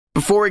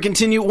Before we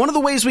continue, one of the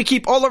ways we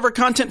keep all of our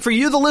content for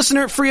you, the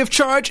listener, free of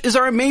charge is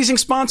our amazing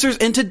sponsors,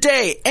 and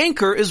today,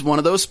 Anchor is one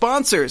of those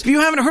sponsors. If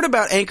you haven't heard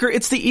about Anchor,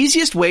 it's the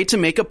easiest way to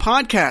make a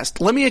podcast.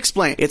 Let me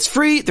explain. It's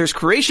free, there's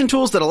creation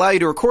tools that allow you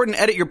to record and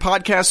edit your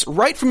podcasts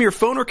right from your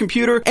phone or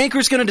computer.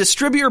 Anchor's going to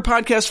distribute your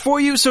podcast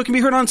for you so it can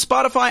be heard on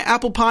Spotify,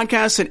 Apple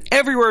Podcasts, and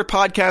everywhere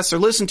podcasts are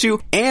listened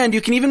to, and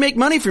you can even make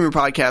money from your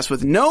podcast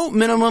with no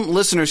minimum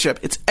listenership.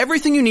 It's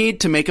everything you need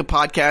to make a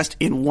podcast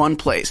in one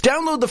place.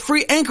 Download the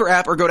free Anchor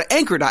app or go to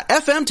anchor.fm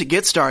to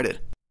get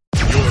started.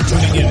 You're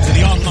tuning in to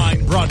the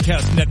online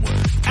broadcast network,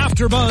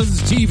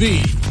 AfterBuzz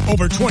TV.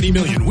 Over 20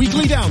 million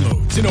weekly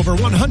downloads in over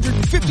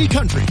 150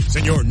 countries,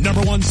 and your number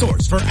one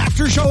source for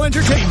after-show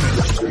entertainment.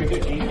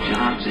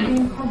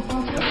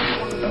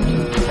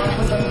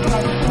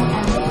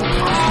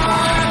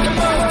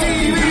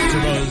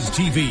 AfterBuzz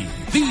TV,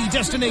 the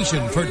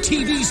destination for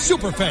TV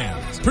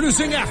superfans,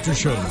 producing after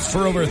shows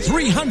for over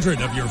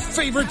 300 of your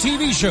favorite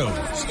TV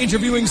shows,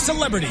 interviewing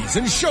celebrities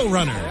and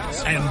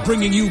showrunners, and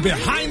bringing you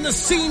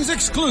behind-the-scenes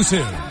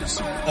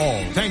exclusives.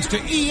 All thanks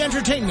to E!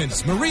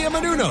 Entertainment's Maria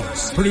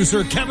Menounos,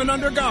 producer Kevin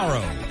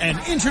Undergaro, and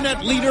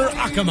internet leader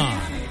Akamai.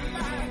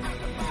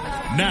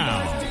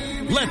 Now,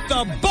 let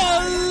the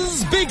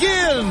buzz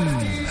begin!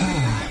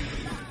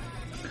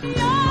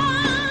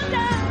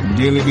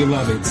 Dearly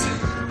beloved,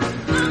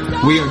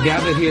 we are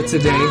gathered here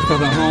today for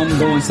the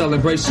homegoing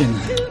celebration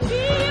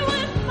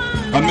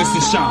of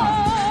Mr. Sean,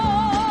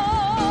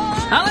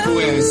 who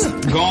has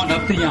gone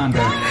up to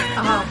yonder.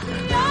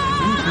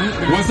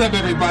 What's up,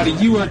 everybody?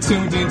 You are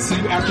tuned into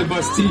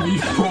AfterBuzz TV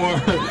for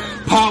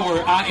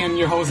Power. I am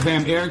your host,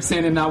 Bam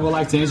Erickson, and I would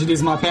like to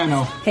introduce my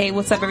panel. Hey,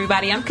 what's up,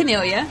 everybody? I'm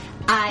Cornelia.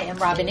 I am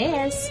Robin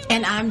Ayers.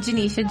 And I'm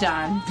Janisha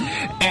John.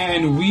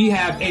 And we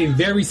have a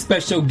very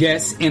special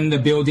guest in the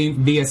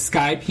building via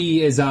Skype.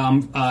 He is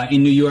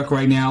in New York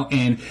right now,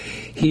 and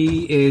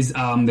he is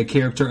the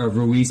character of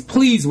Ruiz.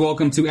 Please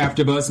welcome to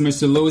AfterBuzz,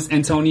 Mr. Luis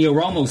Antonio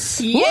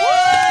Ramos. Yay!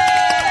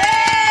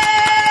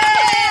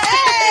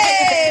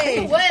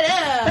 What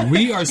up?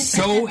 We are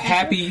so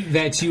happy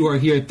that you are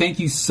here. Thank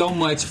you so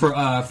much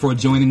for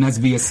joining us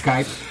via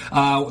Skype.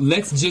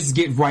 Let's just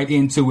get right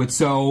into it.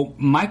 So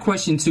my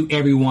question to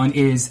everyone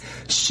is,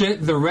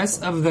 should the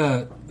rest of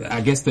the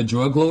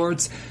drug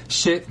lords,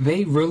 should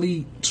they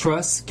really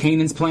trust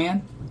Kanan's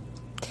plan?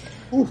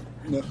 Ooh,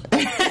 no.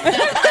 You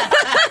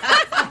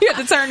have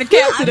to turn the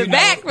cap to the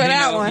back for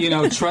that one.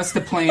 Trust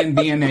the plan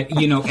being that,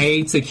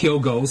 A, to kill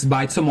Ghost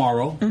by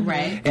tomorrow.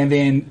 Right. And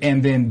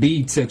then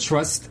B, to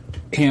trust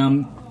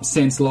him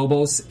since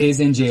Lobos is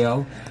in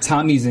jail,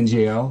 Tommy's in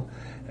jail,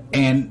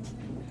 and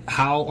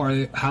how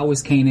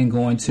is Kanan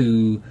going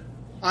to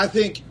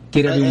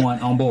get everyone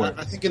on board?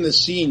 I think in the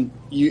scene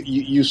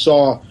you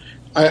saw,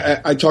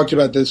 I talked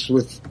about this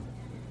with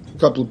a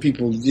couple of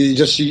people. You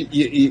just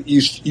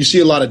you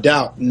see a lot of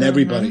doubt in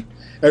everybody.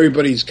 Mm-hmm.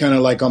 Everybody's kind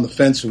of like on the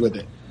fence with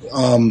it.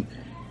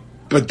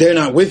 But they're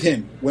not with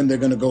him when they're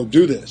going to go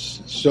do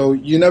this. So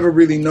you never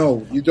really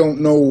know. You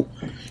don't know.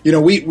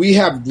 We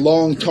have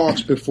long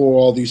talks before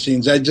all these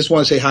scenes. I just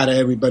want to say hi to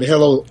everybody.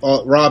 Hello,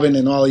 Robin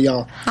and all of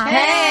y'all.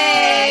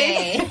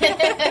 Hey!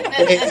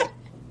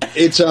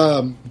 It's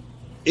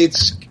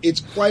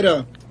quite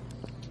a,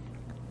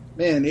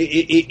 man,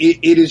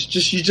 it is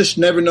just, you just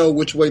never know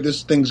which way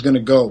this thing's going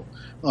to go.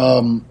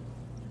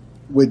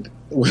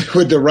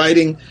 With the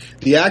writing,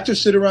 the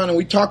actors sit around and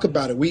we talk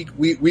about it. We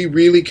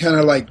really kind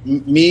of, like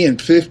me and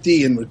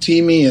 50 and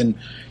Rotimi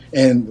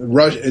and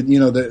Rush,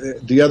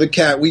 the other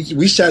cat.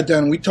 We sat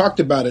down and we talked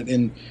about it,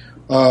 and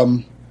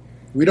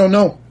we don't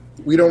know.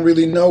 We don't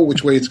really know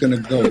which way it's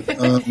going to go.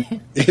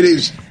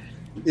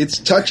 It's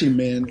touching,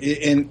 man.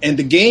 And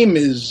the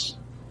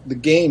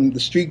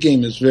street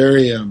game is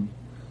very.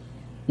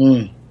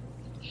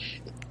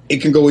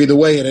 It can go either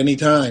way at any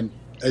time,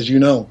 as you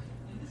know.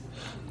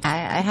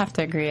 I have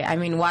to agree. I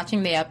mean,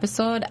 watching the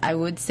episode, I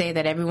would say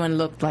that everyone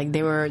looked like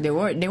they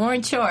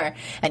weren't sure.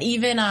 And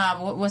even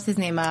what's his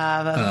name?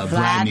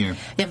 Vladimir.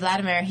 Yeah,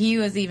 Vladimir. He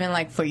was even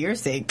like, for your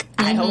sake,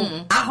 I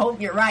hope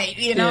you're right.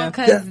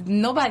 Because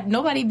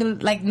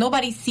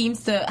nobody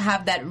seems to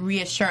have that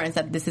reassurance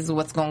that this is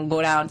what's going to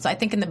go down. So I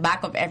think in the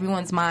back of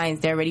everyone's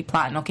minds, they're already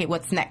plotting. Okay,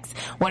 what's next?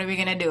 What are we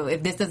gonna do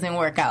if this doesn't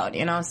work out?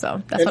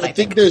 So that's what I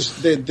think. There's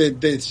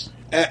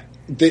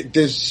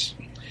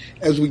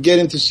as we get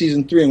into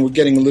season 3, and we're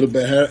getting a little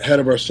bit ahead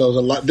of ourselves,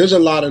 there's a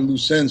lot of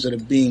loose ends that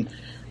have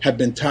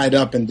been tied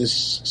up in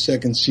this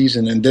second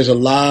season, and there's a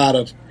lot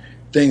of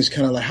things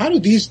kind of like, how do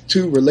these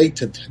two relate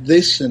to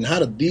this, and how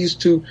did they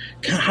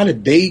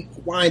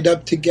wind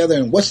up together,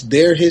 and what's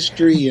their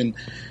history, and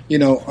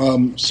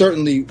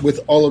certainly with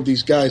all of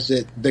these guys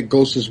that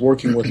Ghost is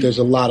working with, there's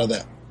a lot of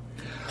that.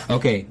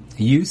 Okay,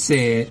 you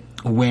said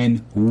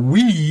when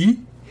we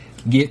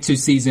get to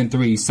season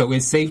 3, so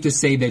it's safe to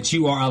say that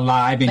you are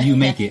alive and you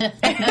make it.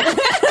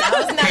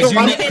 Because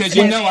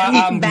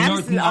I'm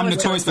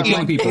notorious for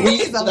killing people.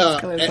 We,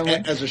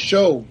 as a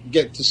show,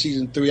 get to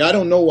season 3. I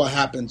don't know what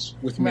happens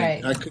with me.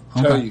 Right. I couldn't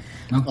tell you.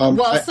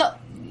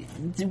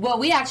 well,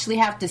 we actually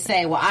have to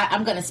say,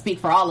 I'm going to speak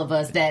for all of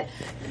us, that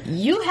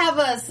you have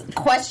us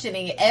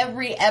questioning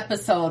every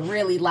episode,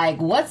 really, like,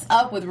 what's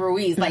up with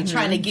Ruiz? Like,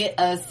 trying to get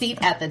a seat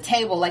at the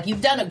table. Like,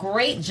 you've done a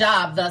great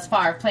job thus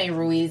far playing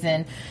Ruiz,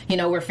 and, you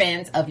know, we're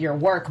fans of your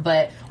work,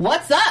 but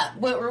what's up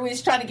with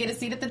Ruiz trying to get a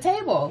seat at the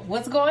table?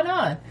 What's going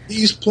on?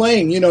 He's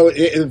playing, you know,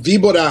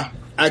 Víbora,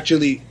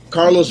 actually,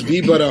 Carlos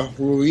Víbora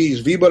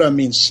Ruiz. Víbora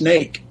means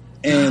snake.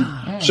 And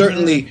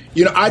certainly,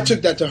 you know, I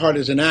took that to heart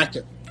as an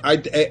actor.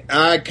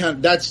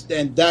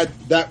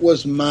 That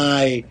was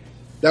my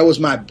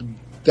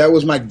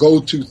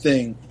go-to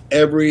thing.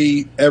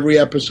 Every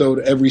episode,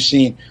 every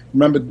scene.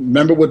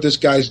 Remember what this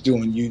guy's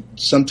doing.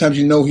 Sometimes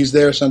you know he's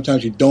there,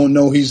 sometimes you don't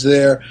know he's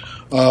there.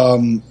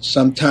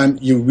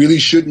 Sometimes you really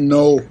shouldn't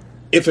know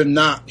if or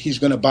not he's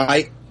going to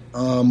bite,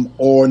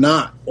 or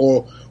not,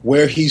 or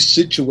where he's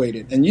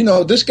situated. And you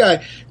know, this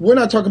guy, we're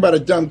not talking about a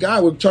dumb guy.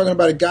 We're talking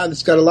about a guy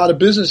that's got a lot of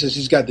businesses.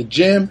 He's got the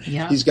gym.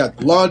 Yeah. He's got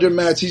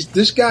laundromats. He's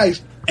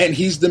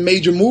the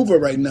major mover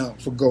right now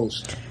for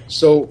Ghost.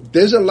 So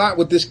there's a lot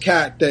with this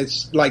cat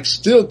that's like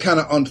still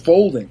kind of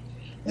unfolding,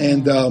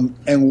 and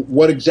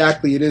what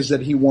exactly it is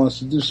that he wants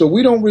to do. So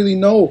we don't really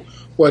know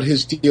what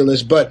his deal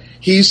is, but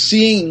he's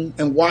seeing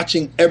and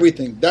watching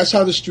everything. That's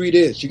how the street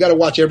is. You got to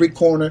watch every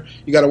corner.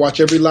 You got to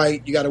watch every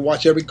light. You got to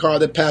watch every car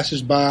that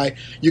passes by.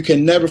 You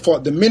can never fall.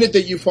 The minute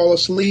that you fall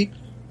asleep,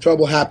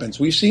 trouble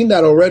happens. We've seen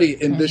that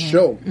already in this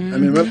show. I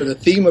mean, remember, the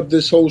theme of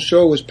this whole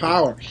show is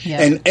power.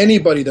 Yeah. And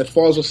anybody that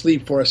falls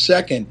asleep for a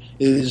second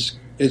is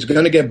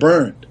going to get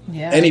burned.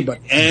 Yeah.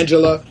 Anybody.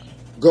 Angela,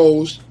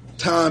 Ghost,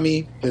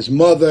 Tommy, his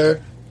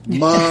mother,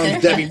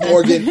 Mom, Debbie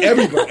Morgan,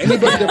 everybody.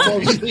 Anybody that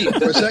falls asleep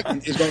for a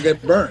second is going to get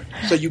burned.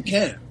 So you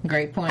can.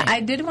 Great point.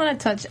 I did want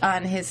to touch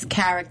on his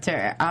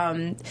character.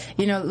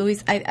 You know,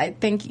 Luis, I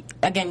think,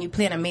 again, you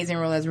play an amazing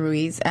role as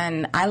Ruiz,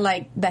 and I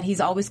like that he's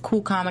always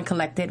cool, calm, and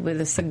collected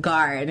with a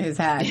cigar in his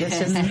hand. It's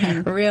just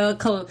real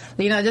cool,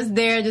 you know, just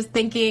there, just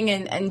thinking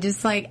and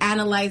just like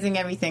analyzing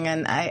everything.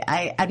 And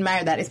I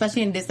admire that,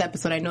 especially in this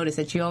episode. I noticed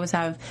that you always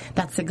have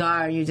that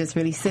cigar. You're just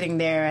really sitting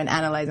there and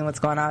analyzing what's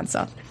going on.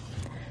 So.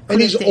 And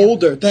he's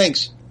older. Thank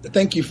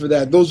you for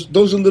that.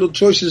 Those are little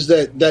choices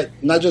that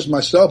not just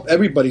myself,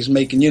 everybody's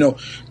making. You know,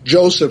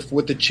 Joseph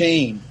with the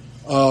chain,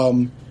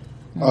 the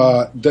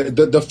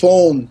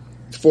phone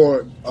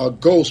for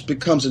Ghost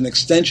becomes an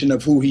extension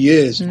of who he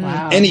is.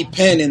 Wow. Any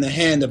pen in the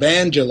hand of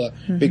Angela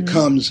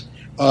becomes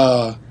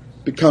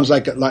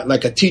like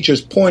a teacher's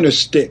pointer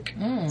stick.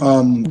 You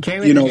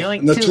know,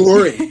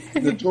 Naturi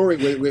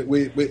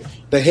with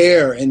the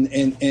hair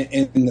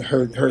and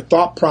her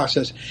thought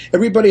process.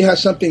 Everybody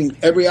has something.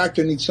 Every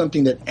actor needs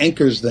something that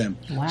anchors them,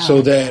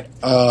 so that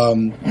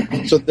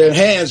so their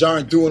hands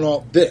aren't doing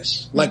all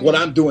this like what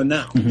I'm doing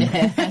now.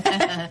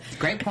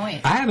 Great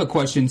point. I have a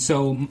question.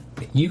 So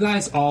you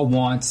guys all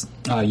want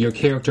your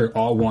character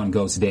all want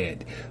Ghost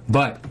dead,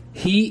 but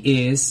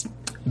he's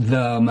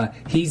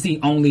the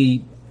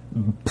only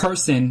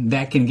person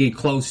that can get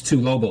close to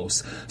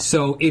Lobos.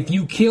 So if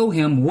you kill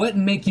him, what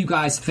make you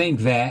guys think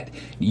that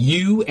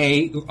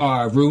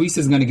Ruiz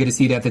is going to get a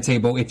seat at the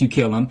table if you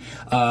kill him,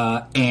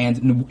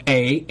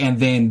 and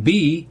then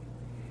B,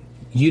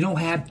 you don't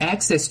have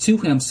access to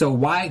him, so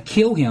why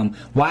kill him?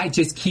 Why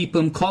just keep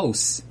him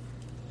close?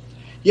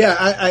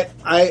 Yeah,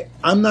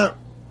 I'm not,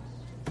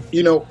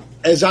 you know,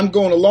 as I'm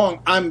going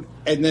along, and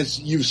as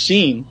you've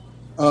seen,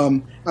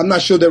 I'm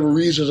not sure that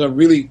Ruiz are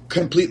really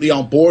completely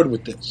on board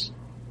with this.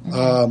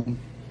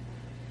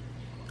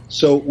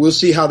 So we'll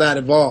see how that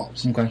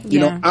evolves. Okay. You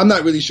know, I'm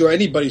not really sure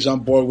anybody's on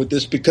board with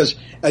this because,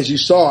 as you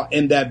saw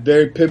in that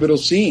very pivotal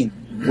scene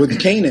with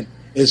Kanan,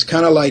 it's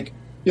kind of like,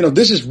 you know,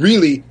 this is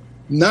really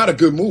not a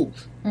good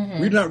move.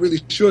 We're not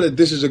really sure that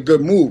this is a good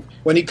move.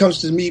 When he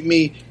comes to meet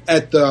me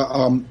at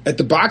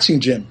the boxing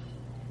gym,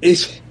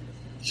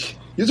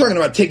 you're talking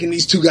about taking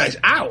these two guys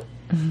out.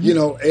 You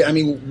know, I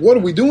mean, what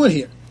are we doing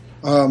here?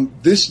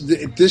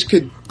 This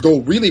could go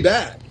really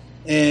bad,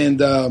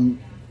 and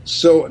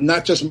so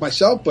not just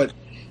myself, but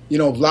you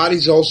know,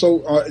 Vladdy's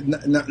also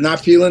not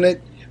feeling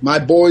it. My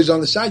boys on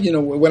the side, you know,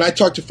 when I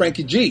talk to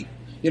Frankie G,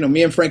 you know,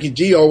 me and Frankie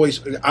G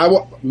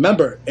I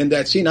remember in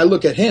that scene, I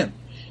look at him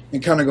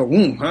and kind of go,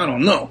 I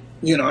don't know.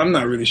 You know, I'm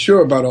not really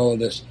sure about all of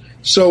this.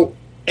 So,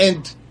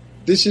 and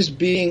this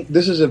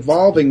is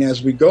evolving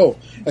as we go.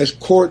 As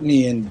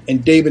Courtney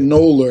and David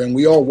Knoller and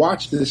we all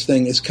watch this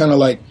thing, it's kind of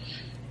like,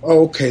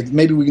 oh, okay,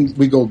 maybe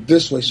we go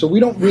this way. So we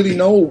don't really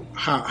know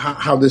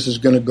how this is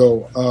going to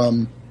go.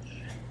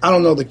 I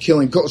don't know that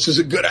killing Ghost is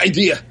a good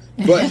idea,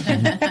 but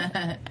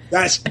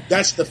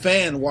that's the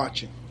fan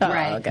watching.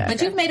 Right. Okay.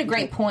 But you've made a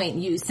great point.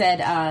 You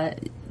said,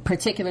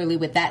 particularly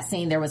with that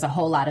scene, there was a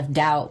whole lot of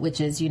doubt,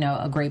 which is, you know,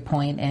 a great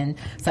point and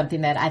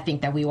something that I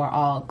think that we were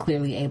all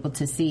clearly able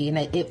to see.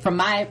 And from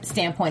my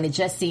standpoint, it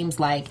just seems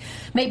like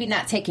maybe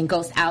not taking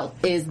Ghost out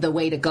is the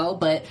way to go,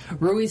 but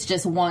Ruiz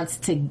just wants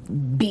to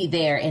be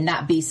there and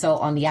not be so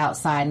on the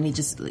outside. And he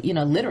just, you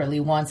know, literally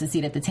wants a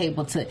seat at the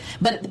table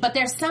but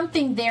there's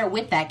something there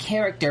with that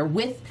character,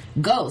 with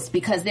Ghost,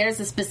 because there's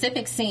a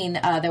specific scene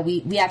that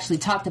we actually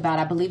talked about.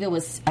 I believe it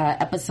was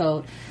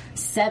episode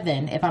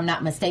 7, if I'm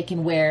not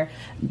mistaken, where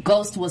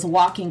Ghost was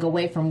walking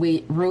away from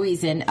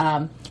Ruiz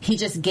and he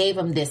just gave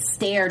him this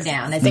stare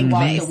down as they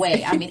walked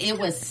away. I mean, it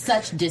was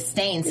such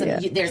disdain. So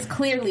there's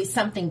clearly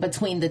something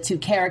between the two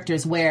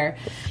characters where,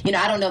 you know,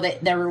 I don't know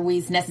that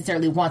Ruiz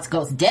necessarily wants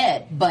Ghost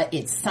dead, but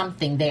it's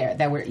something there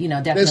that we're, you know,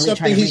 definitely there's something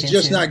trying to he's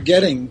just not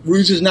getting.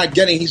 Ruiz is not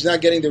getting. He's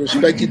not getting the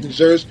respect he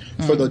deserves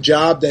for the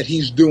job that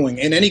he's doing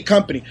in any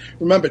company.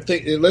 Remember,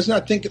 let's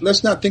not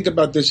think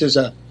about this as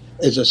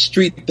a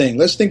street thing.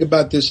 Let's think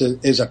about this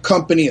as a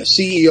company, a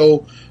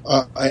CEO,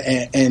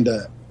 and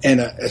an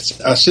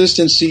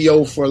assistant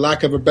CEO, for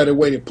lack of a better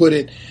way to put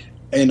it,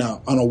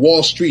 on a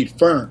Wall Street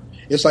firm.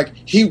 It's like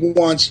he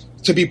wants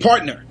to be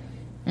partner.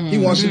 He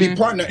wants to be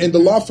partner in the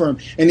law firm,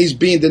 and he's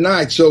being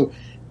denied. So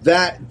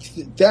that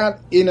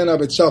in and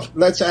of itself,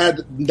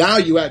 now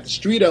you add the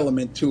street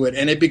element to it,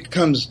 and it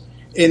becomes,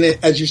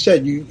 as you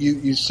said,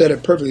 you said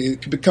it perfectly.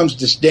 It becomes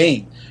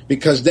disdain,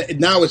 because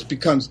now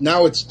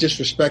it's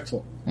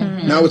disrespectful.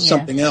 Now it's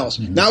something else.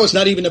 Now it's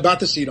not even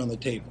about the seat on the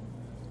table.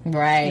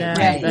 Right.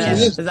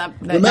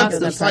 Remember,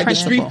 the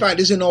street fight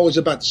isn't always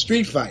about the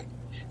street fight.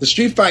 The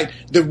street fight,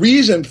 the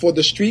reason for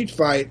the street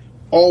fight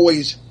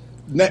always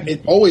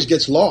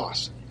gets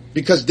lost,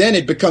 because then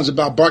it becomes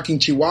about barking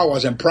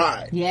chihuahuas and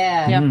pride.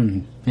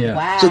 Wow.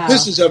 So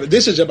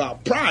this is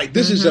about pride.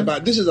 This is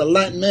a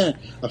Latin man,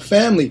 a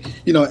family,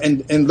 you know,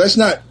 and let's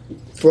not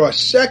for a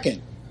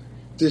second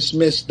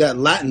dismiss that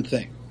Latin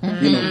thing.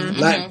 You know,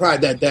 Latin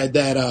pride,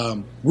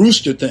 that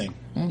rooster thing.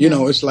 You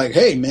know, it's like,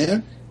 hey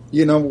man,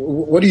 you know,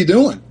 what are you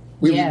doing?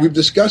 We've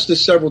discussed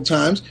this several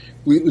times.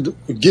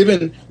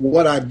 Given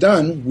what I've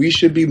done, we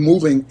should be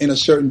moving in a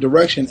certain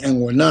direction, and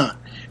we're not.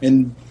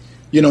 And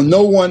you know,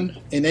 no one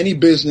in any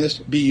business,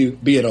 be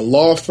it a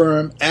law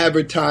firm,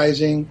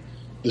 advertising,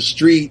 the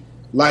street,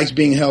 likes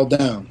being held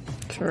down.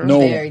 True. No.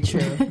 Very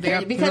true.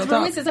 Because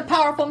Ruiz is a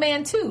powerful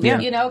man too. Yeah.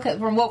 You know, 'cause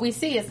from what we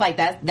see, it's like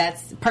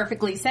that's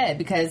perfectly said,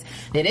 because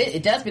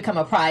it does become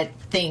a pride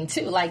thing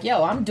too. Like,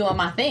 yo, I'm doing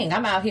my thing.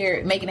 I'm out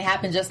here making it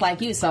happen just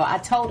like you. So I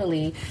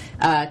totally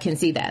can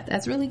see that.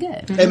 That's really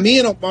good. And me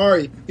and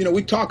Omari, you know,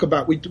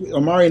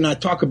 Omari and I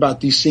talk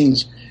about these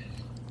scenes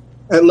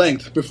at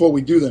length before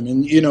we do them.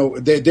 And, you know,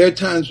 there are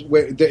times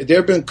where there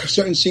have been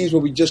certain scenes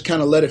where we just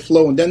kind of let it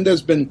flow. And then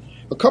there's been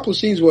a couple of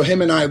scenes where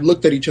him and I have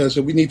looked at each other and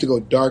said, we need to go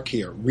dark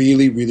here,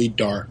 really, really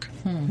dark.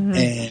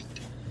 And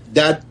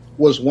that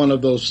was one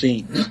of those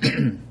scenes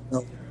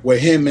where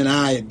him and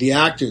I, the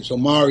actors,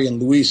 Omari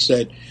and Luis,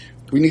 said,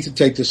 we need to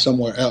take this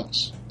somewhere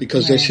else,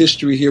 because there's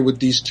history here with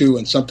these two,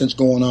 and something's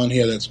going on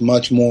here that's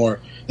much more,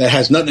 that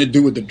has nothing to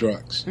do with the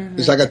drugs.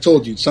 It's like I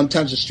told you,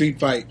 sometimes a street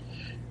fight,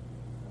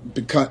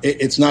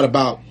 it's not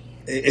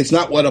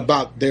what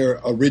about they're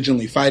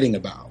originally fighting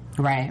about.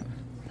 Right.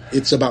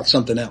 It's about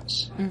something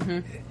else.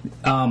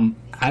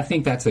 I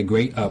think that's a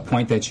great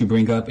point that you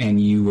bring up,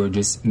 and you were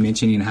just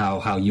mentioning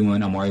how you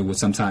and Omari would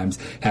sometimes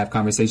have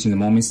conversations in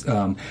moments.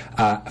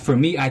 For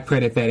me, I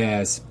credit that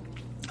as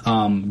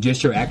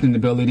just your acting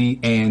ability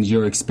and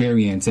your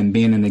experience and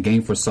being in the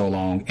game for so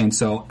long. And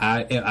so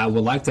I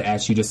would like to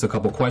ask you just a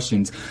couple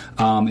questions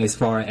as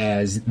far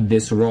as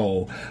this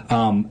role.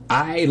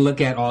 I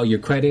look at all your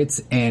credits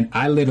and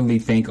I literally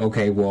think,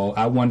 okay, well,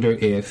 I wonder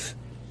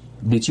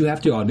did you have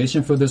to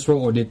audition for this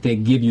role, or did they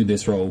give you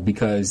this role?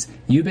 Because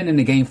you've been in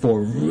the game for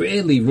a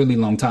really, really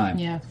long time.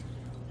 Yeah.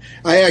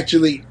 I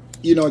actually,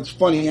 you know, it's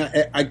funny.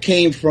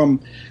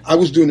 I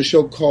was doing a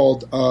show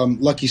called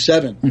Lucky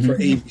 7 for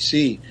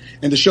ABC,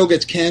 and the show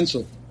gets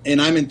canceled,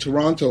 and I'm in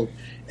Toronto,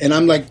 and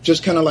I'm like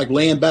just kind of like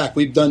laying back.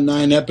 We've done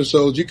 9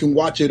 episodes. You can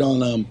watch it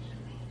on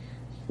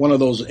one of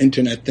those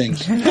internet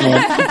things. I'm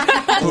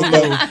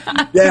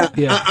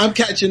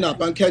catching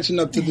up. I'm catching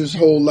up to this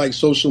whole like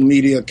social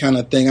media kind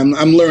of thing.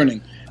 I'm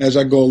learning as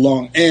I go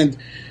along. And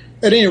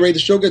at any rate, the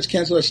show gets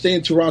canceled. I stay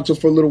in Toronto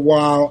for a little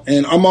while,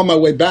 and I'm on my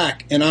way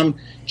back, and I'm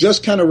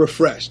just kind of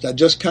refreshed. I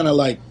just kind of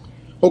like,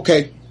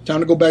 okay,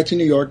 time to go back to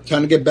New York,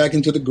 time to get back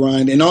into the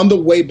grind. And on the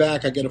way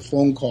back, I get a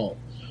phone call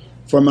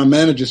from my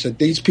manager. Said,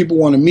 these people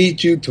want to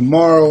meet you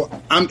tomorrow.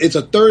 It's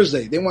a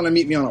Thursday. They want to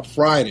meet me on a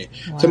Friday.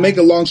 Wow. To make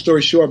a long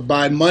story short,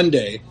 by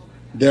Monday,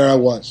 there I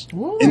was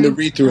in the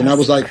read-through. And I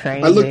was like,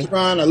 crazy. I looked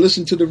around, I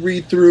listened to the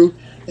read-through,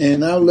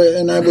 and I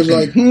was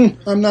like,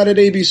 I'm not at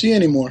ABC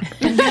anymore.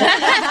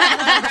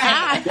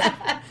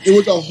 It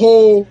was a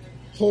whole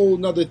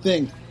nother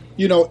thing.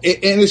 You know,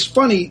 and it's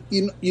funny,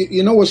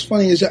 you know what's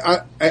funny is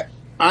that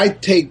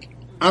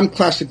I'm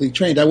classically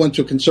trained. I went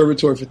to a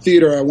conservatory for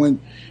theater.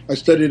 I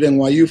studied at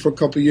NYU for a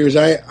couple of years.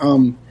 I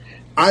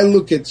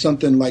look at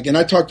something like, and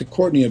I talked to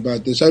Courtney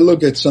about this, I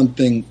look at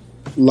something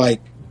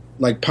like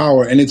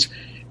Power, and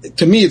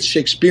to me, it's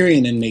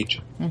Shakespearean in nature.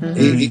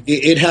 Mm-hmm.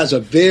 It has a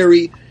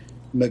very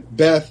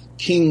Macbeth,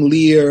 King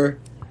Lear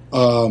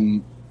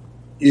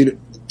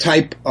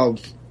type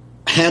of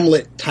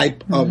Hamlet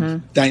type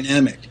of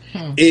dynamic.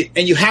 And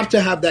you have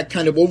to have that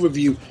kind of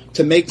overview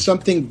to make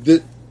something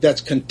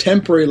that's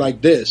contemporary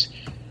like this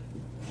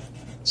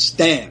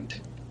stand.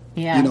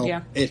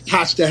 It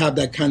has to have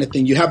that kind of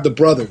thing. You have the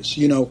brothers,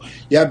 you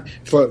have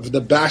for the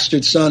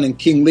bastard son and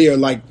King Lear,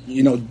 like,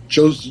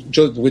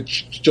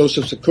 which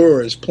Joseph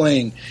Sakura is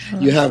playing.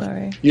 You have,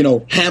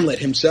 Hamlet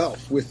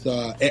himself with,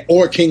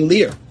 or King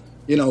Lear,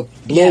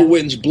 blow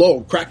winds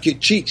blow, crack your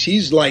cheeks.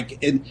 He's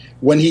like,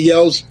 when he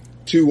yells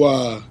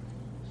to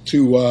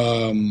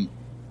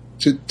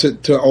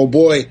oh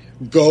boy,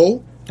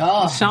 go.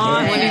 Oh,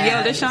 Sean, when you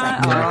yelled at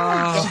Sean.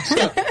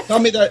 Tell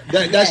me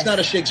that's not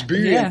a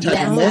Shakespearean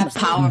type of moment. That's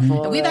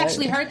powerful. We've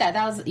actually heard that.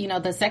 That was,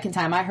 the second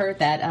time I heard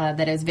that,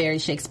 that is very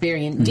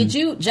Shakespearean. Mm-hmm. Did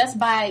you, just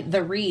by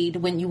the read,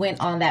 when you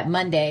went on that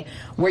Monday,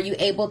 were you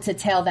able to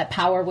tell that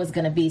Power was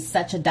going to be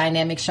such a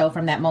dynamic show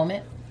from that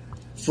moment?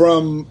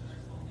 From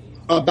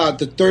about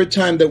the third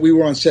time that we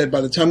were on set, by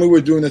the time we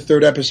were doing the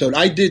third episode,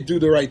 I did do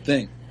the right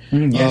thing.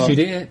 Yes, you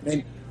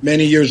did.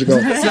 Many years ago.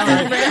 Sorry,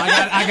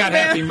 I got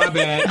happy. My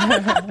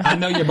bad. I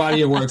know your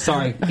body of work.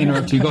 Sorry,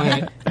 interrupt you. Go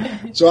ahead.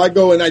 So I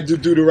go and I do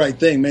the right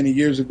thing many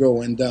years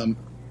ago, and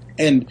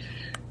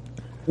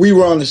we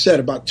were on the set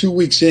about 2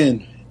 weeks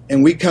in,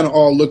 and we kind of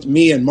all looked.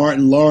 Me and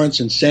Martin Lawrence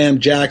and Sam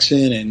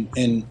Jackson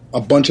and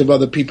a bunch of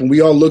other people.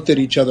 We all looked at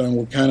each other and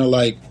were kind of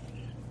like,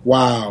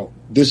 "Wow,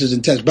 this is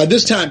intense." By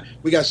this time,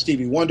 we got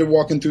Stevie Wonder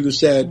walking through the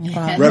set.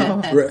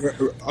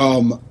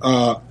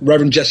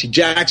 Reverend Jesse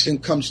Jackson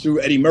comes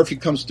through. Eddie Murphy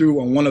comes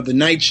through on one of the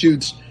night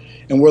shoots,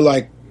 and we're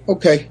like,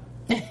 "Okay,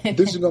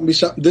 this is going to be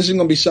something. This is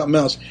going to be something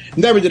else."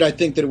 Never did I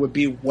think that it would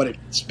be what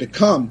it's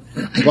become,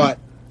 but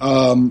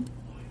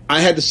I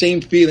had the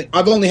same feeling.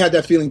 I've only had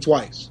that feeling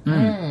twice.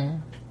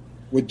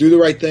 With Do the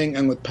Right Thing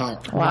and with Power.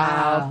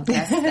 Wow.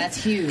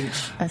 That's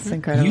huge. That's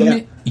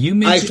incredible. You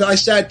mentioned... I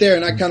sat there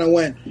and I kind of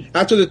went,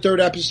 after the third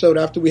episode,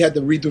 after we had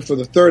the read-through for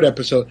the third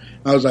episode,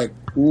 I was like,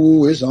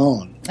 ooh, it's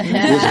on.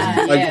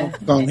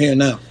 I'm here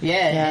now.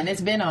 Yeah, and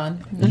it's been on.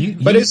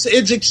 But it's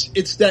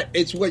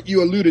what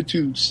you alluded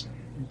to,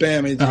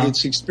 Bam.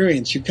 It's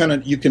experience. You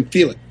can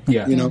feel it.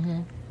 Yeah.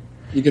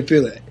 You can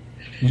feel it.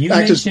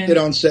 Actors sit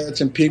on sets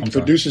and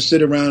producers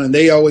sit around and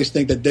they always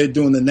think that they're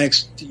doing the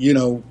next,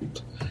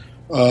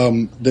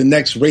 the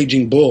next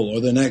Raging Bull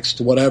or the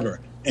next whatever.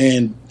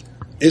 And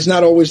it's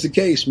not always the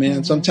case, man.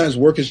 Mm-hmm. Sometimes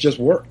work is just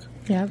work.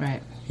 Yeah,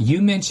 right.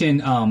 You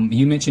mentioned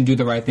Do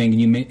the Right Thing,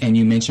 and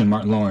you mentioned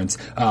Martin Lawrence.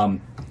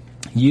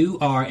 You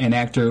are an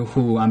actor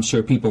who I'm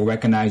sure people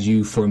recognize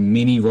you for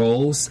many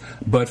roles,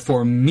 but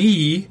for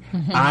me,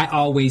 I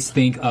always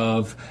think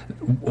of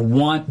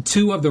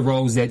two of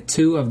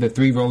the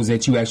three roles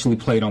that you actually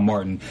played on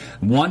Martin.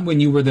 One when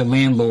you were the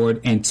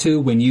landlord, and two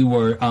when you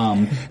were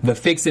the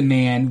fix-it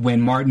man when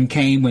Martin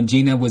came when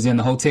Gina was in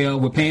the hotel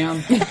with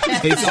Pam.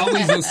 It's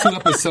always those two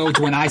episodes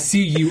when I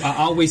see you, I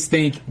always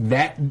think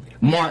that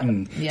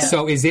Martin. Yeah.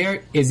 So is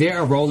there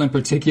a role in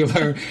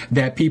particular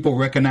that people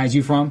recognize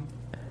you from?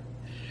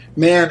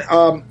 Man,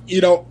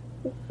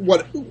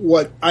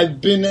 what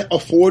I've been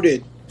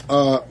afforded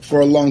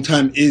for a long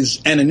time is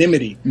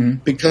anonymity,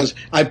 because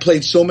I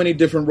played so many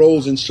different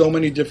roles in so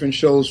many different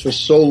shows for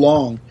so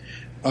long.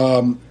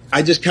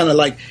 I just kind of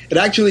it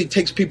actually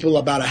takes people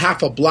about a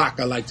half a block,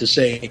 I like to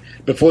say,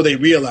 before they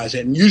realize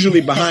it. And usually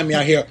behind me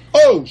I hear,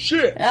 "Oh,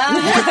 shit."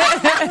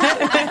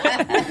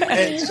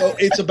 And so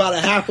it's about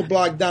a half a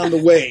block down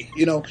the way,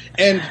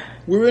 and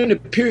we're in a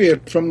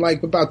period from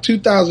about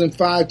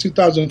 2005,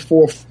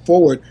 2004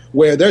 forward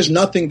where there's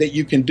nothing that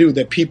you can do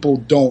that people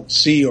don't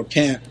see or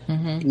can't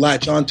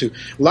latch onto.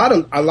 A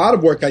lot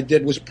of work I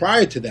did was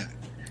prior to that.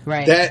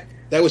 Right.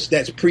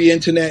 That's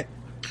pre-internet,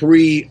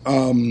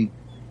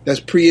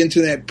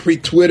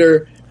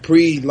 pre-Twitter,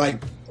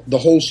 the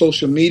whole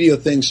social media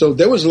thing. So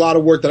there was a lot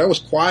of work that I was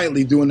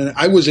quietly doing. And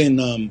I was in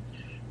The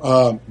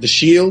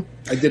Shield.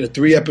 I did a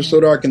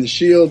 3-episode arc in The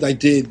Shield. I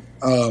did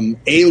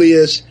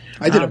Alias.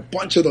 I did a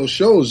bunch of those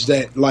shows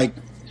that,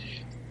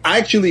 I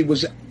actually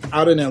was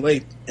out in LA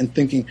and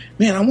thinking,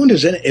 man, I wonder,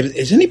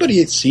 is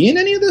anybody seeing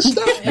any of this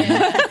stuff?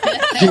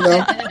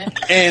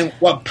 And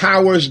what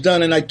Power's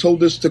done, and I told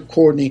this to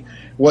Courtney,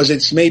 was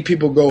it's made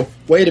people go,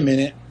 wait a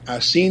minute,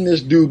 I've seen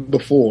this dude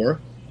before,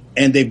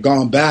 and they've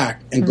gone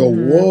back and go,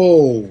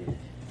 whoa,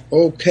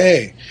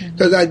 okay.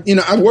 Because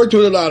I've worked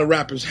with a lot of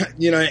rappers,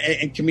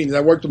 and comedians. I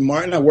worked with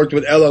Martin. I worked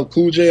with LL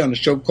Cool J on a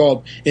show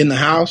called In the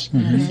House.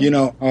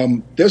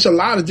 There's a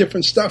lot of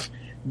different stuff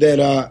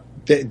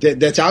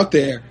that's out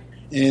there.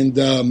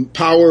 And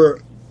Power,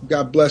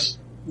 God bless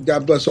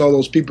all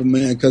those people,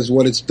 man. Because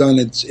what it's done,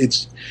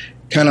 it's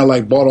kind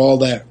of brought all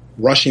that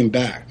rushing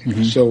back.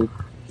 So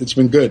it's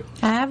been good.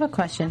 I have a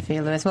question for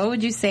you, Louis. What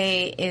would you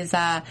say is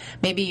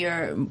maybe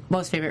your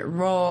most favorite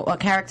role or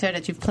character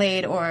that you've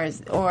played, or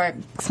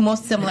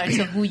most similar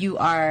to who you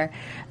are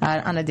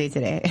on a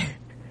day-to-day?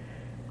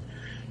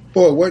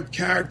 Boy, what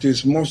character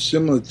is most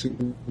similar to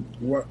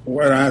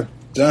what I've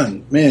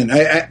done? Man,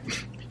 I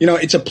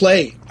it's a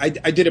play. I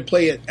did a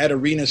play at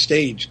Arena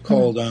Stage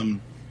called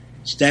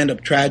Stand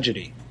Up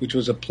Tragedy, which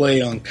was a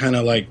play on kind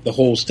of the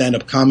whole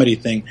stand-up comedy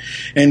thing.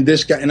 And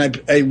this guy,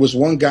 and I was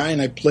one guy,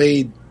 and I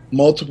played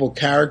multiple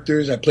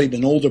characters. I played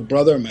an older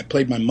brother, and I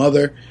played my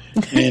mother,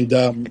 and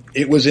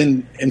it was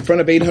in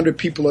front of 800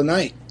 people a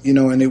night,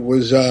 and it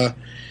was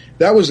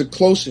that was the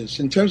closest.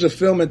 In terms of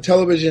film and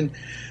television,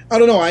 I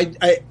don't know.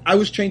 I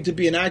was trained to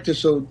be an actor,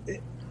 so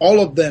all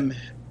of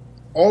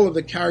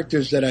the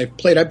characters that I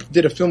played, I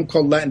did a film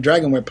called Latin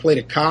Dragon where I played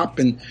a cop,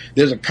 and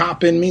there's a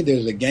cop in me,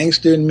 there's a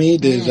gangster in me,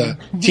 there's a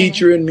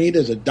teacher in me,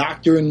 there's a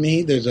doctor in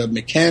me, there's a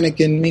mechanic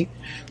in me.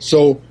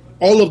 So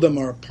all of them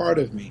are a part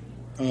of me.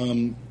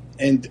 And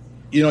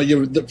you know,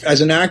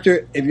 as an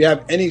actor, if you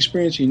have any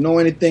experience, you know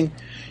anything,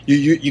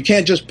 you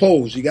can't just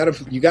pose. You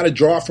gotta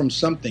draw from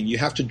something. You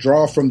have to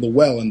draw from the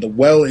well, and the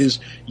well is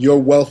your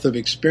wealth of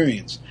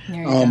experience.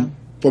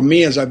 For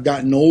me, as I've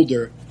gotten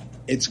older,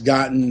 it's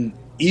gotten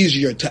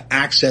easier to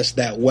access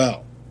that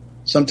well.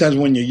 Sometimes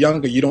when you're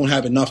younger, you don't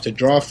have enough to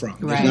draw from.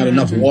 There's not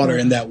enough water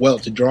in that well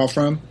to draw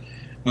from.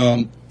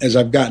 As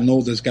I've gotten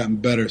older, it's gotten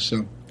better.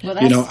 So,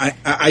 you know,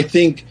 I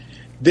think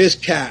this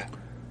cat,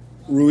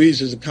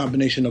 Ruiz, is a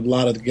combination of a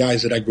lot of the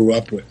guys that I grew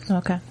up with.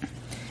 Okay.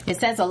 It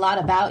says a lot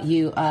about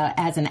you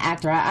as an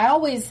actor.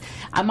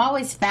 I'm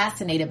always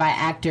fascinated by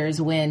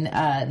actors when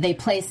they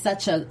play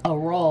such a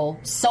role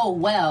so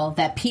well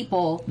that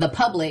people, the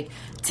public,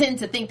 tend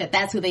to think that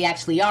that's who they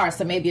actually are.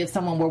 So maybe if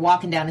someone were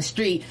walking down the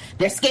street,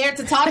 they're scared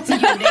to talk to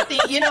you. They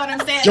think, you know what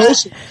I'm saying?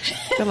 Joseph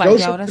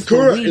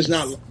Sakura is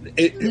not.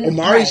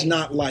 Omari's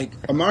not like.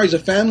 Omari's a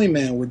family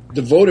man,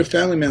 devoted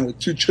family man with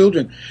 2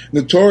 children.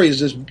 Notori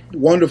is this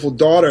wonderful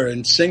daughter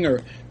and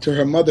singer to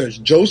her mother.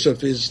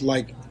 Joseph is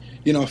like,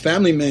 you know, a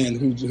family man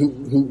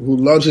who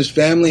loves his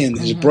family and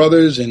his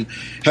brothers and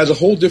has a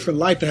whole different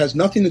life that has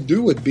nothing to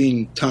do with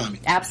being Tommy.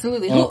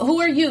 Absolutely.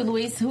 Who are you,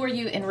 Luis? Who are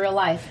you in real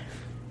life?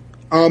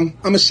 I'm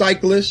a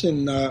cyclist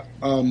and a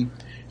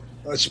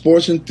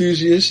sports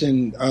enthusiast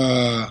and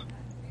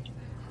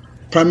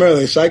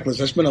primarily a cyclist.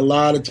 I spend a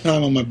lot of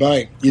time on my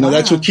bike. You know,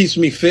 that's what keeps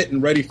me fit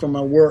and ready for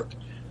my work.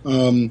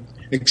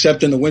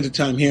 Except in the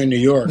wintertime here in New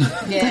York.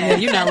 Yeah,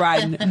 you're not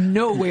riding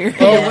nowhere in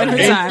the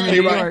wintertime in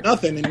New York.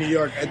 Nothing in New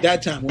York at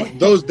that time.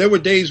 There were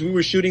days we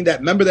were shooting that.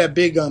 Remember that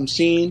big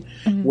scene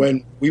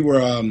when we were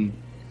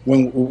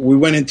when we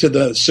went into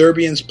the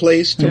Serbians'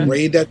 place to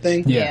raid that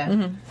thing?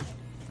 Yeah.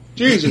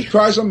 Jesus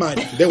Christ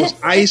Almighty! There was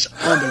ice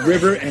on the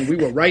river, and we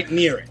were right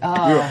near it.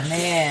 Oh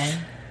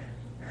man!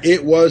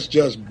 It was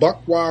just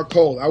buck wild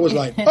cold. I was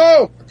like,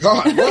 "Oh my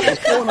God, what is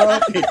going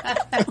on here?"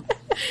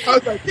 I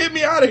was like, "Get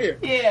me out of here!"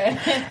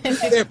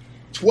 Yeah.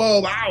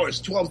 12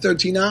 hours, 12,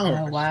 13 hours.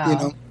 Oh, wow. You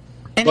know,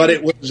 but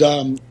it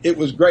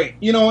was great.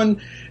 You know,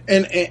 and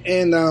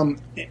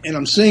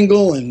I'm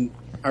single and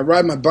I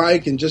ride my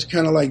bike and just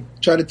kind of like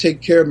try to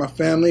take care of my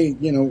family.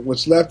 You know,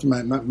 what's left.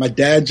 My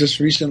dad just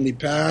recently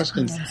passed,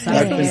 and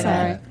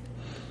sorry.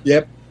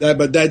 Yep.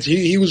 But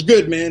he was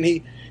good, man.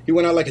 He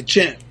went out like a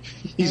champ.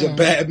 He's a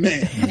bad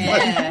man.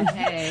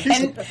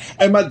 Yeah.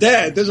 And my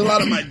dad. There's a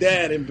lot of my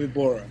dad in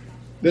Bibora.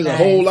 There's a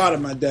whole lot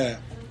of my dad.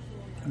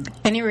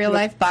 Any real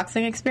life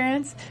boxing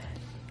experience?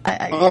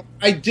 I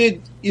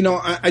did. You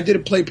know, I did a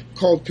play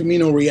called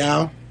Camino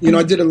Real. You know,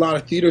 I did a lot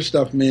of theater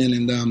stuff, man.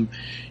 And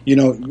you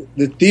know,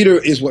 the theater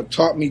is what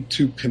taught me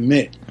to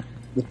commit.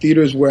 The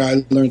theater is where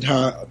I learned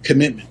how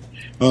commitment.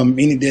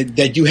 Meaning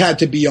that you had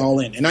to be all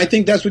in. And I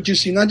think that's what you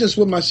see, not just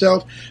with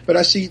myself, but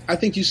I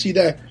think you see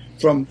that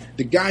from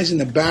the guys in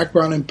the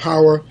background in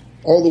Power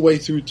all the way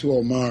through to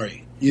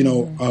Omari. You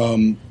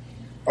know,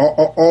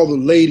 all the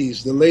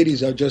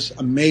ladies are just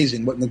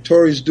amazing. What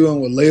Notori's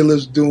doing, what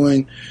Layla's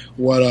doing,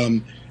 what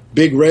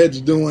Big Red's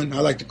doing. I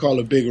like to call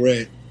her Big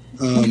Red.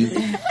 Are you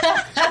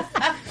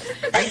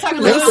talking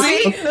about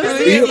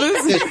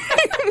Lucy?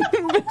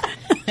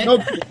 No,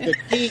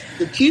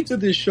 the key to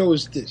this show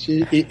is this.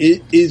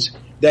 It is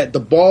that the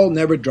ball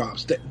never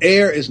drops. The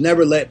air is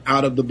never let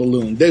out of the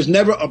balloon. There's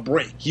never a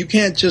break. You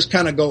can't just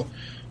kind of go,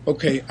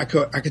 okay, I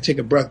could take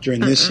a breath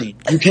during this scene.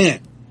 You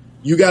can't.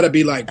 You got to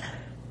be like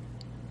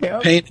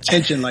paying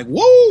attention, like,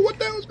 whoa, what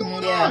the hell's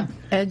going on?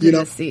 Edge You of know,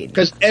 the seat.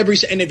 because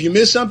and if you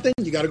miss something,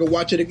 you got to go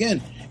watch it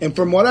again. And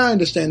from what I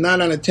understand,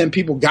 9 out of 10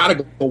 people got to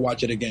go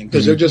watch it again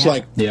because they're just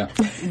like, Yeah,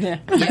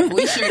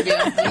 we sure do.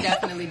 We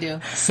definitely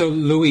do. So,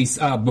 Luis,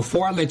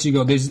 before I let you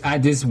go,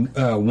 there's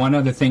one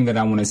other thing that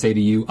I want to say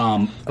to you.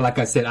 Like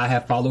I said, I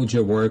have followed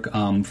your work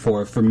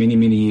for many,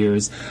 many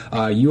years.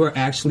 You are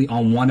actually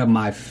on one of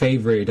my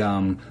favorite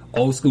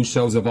old school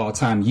shows of all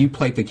time. You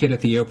played the kid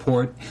at the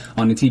airport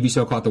on the TV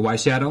show called The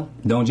White Shadow.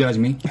 Don't judge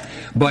me.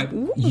 But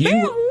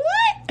you...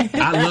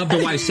 I love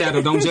The White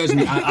Shadow. Don't judge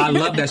me. I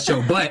love that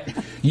show. But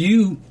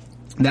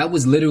that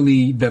was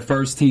literally the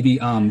first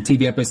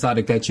TV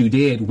episodic that you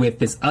did with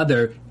this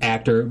other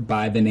actor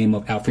by the name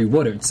of Alfred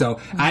Woodard. So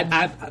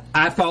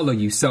I follow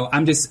you. So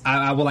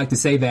I would like to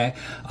say that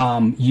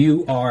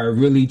you are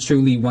really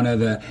truly one of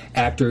the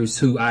actors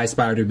who I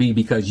aspire to be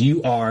because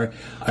you are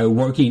a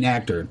working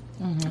actor.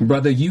 Mm-hmm.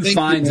 Brother, you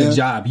find a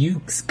job.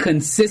 You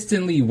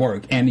consistently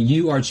work, and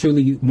you are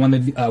truly one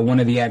of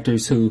the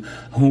actors who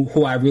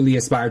I really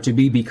aspire to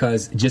be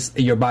because just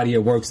your body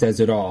of work says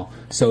it all.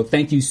 So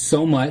thank you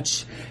so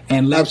much,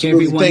 and let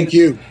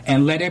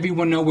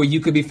everyone know where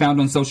you could be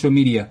found on social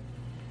media.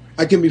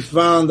 I can be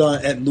found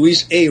at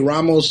Luis A.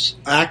 Ramos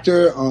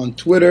Actor on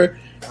Twitter.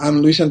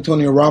 I'm Luis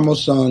Antonio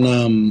Ramos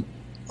on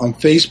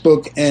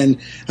Facebook, and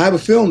I have a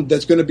film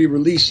that's going to be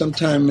released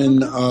sometime in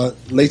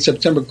late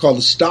September called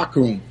The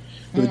Stockroom,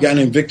 with a guy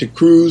named Victor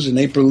Cruz and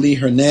April Lee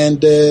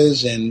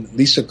Hernandez and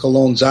Lisa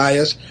Colon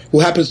Zayas, who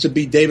happens to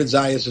be David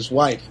Zayas'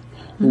 wife,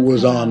 who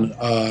was on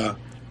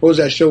what was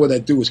that show where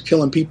that dude was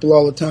killing people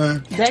all the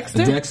time?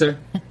 Dexter,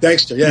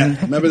 yeah.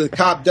 Remember the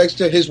cop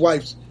Dexter? His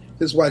wife's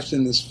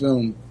in this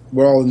film.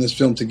 We're all in this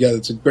film together.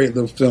 It's a great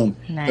little film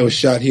that was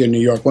shot here in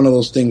New York. One of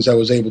those things I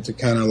was able to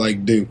kind of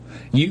like do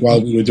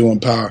while we were doing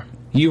Power.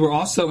 You were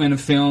also in a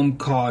film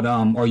called,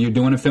 or you're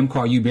doing a film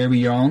called You Bury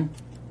Your Own?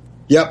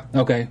 Yep.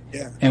 Okay.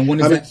 Yeah. And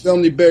when is that?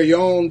 Film You Bury Your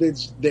Own,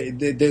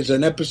 there's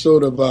an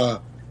episode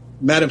of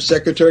Madam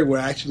Secretary where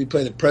I actually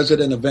play the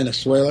president of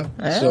Venezuela.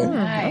 Nice.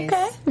 Okay.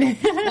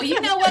 Well,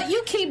 you know what?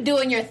 You keep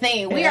doing your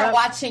thing. We are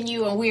watching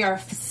you, and we are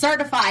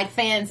certified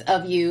fans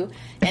of you.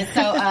 And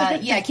so,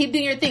 keep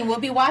doing your thing. We'll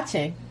be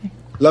watching.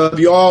 Love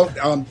you all.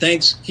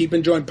 Thanks. Keep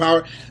enjoying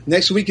Power.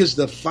 Next week is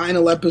the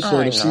final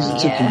episode of season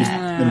 2. Can you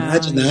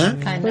imagine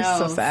that? I know. We're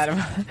so sad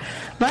about it.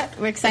 But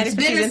we're excited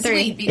for season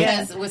 3.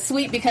 Because we're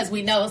sweet because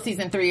we know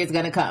season 3 is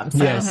going to come.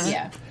 So,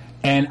 yes.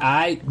 And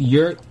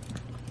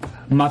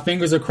my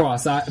fingers are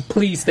crossed.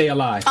 Please stay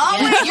alive. Oh,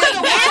 you're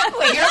the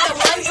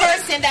one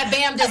person that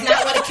Bam does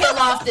not want to kill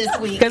off this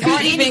week. Because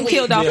he's even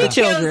killed off the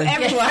children.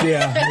 Everyone.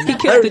 Yeah. He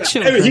killed the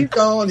children.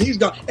 He's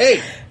gone.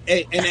 Hey,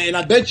 and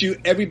I bet you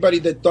everybody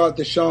that thought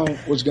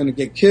Deshaun was going to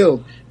get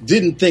killed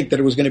didn't think that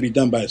it was going to be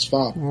done by his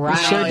father. Right.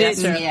 Sure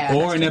didn't. Yeah.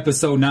 Or in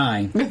episode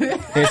 9.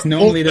 It's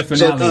normally the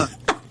finale.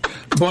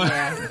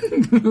 But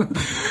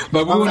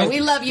we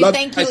love you.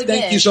 Thank you again.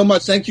 Thank you so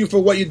much. Thank you for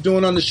what you're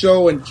doing on the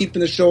show and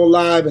keeping the show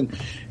alive and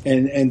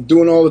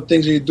doing all the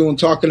things that you're doing,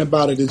 talking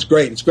about it. It's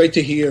great. It's great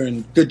to hear,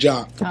 and good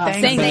job.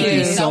 Thank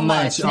you so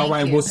much. All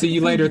right, we'll see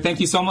you later.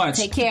 Thank you so much.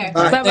 Take care.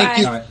 All right, bye-bye. Thank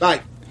you. All right.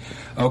 Bye.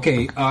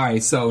 Okay, all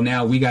right, so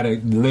now we got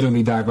to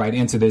literally dive right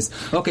into this.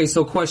 Okay,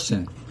 so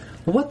question.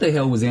 What the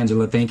hell was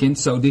Angela thinking?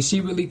 So did she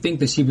really think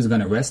that she was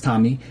going to arrest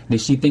Tommy? Did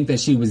she think that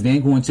she was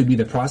then going to be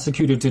the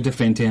prosecutor to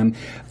defend him,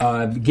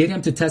 get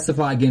him to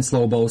testify against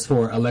Lobos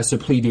for a lesser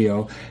plea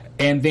deal,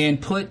 and then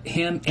put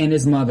him and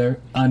his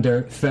mother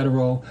under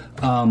federal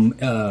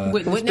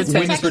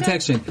witness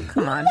protection?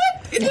 Come on.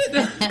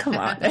 Come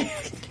on.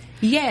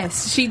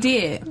 Yes, she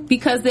did,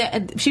 because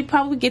she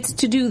probably gets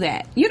to do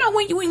that. You know,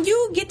 when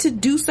you get to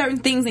do certain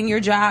things in your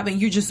job and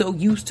you're just so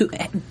used to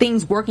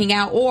things working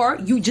out, or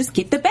you just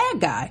get the bad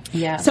guy.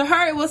 Yeah. So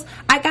her, it was,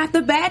 I got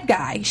the bad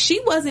guy. She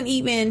wasn't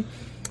even,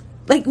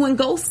 like when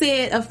Ghost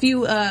said a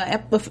few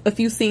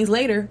scenes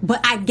later,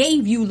 but I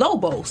gave you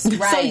Lobos.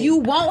 Right. So you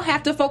won't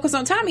have to focus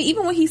on Tommy.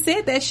 Even when he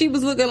said that, she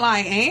was looking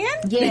like, yeah.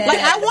 Like,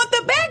 I want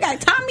the bad guy.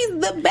 Tommy's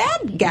the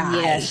bad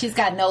guy. Yeah, she's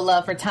got no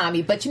love for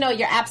Tommy. But you know,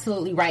 you're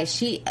absolutely right.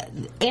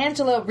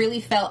 Angela really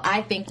felt,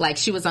 I think, like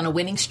she was on a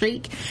winning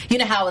streak. You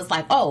know how it's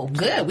like, oh,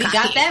 good, we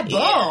got that,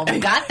 boom,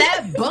 got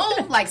that,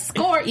 boom, like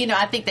score. You know,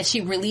 I think that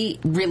she really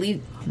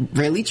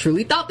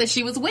truly thought that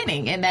she was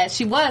winning and that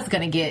she was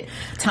going to get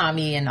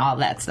Tommy and all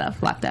that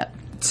stuff locked up.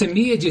 To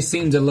me, it just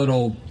seemed a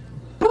little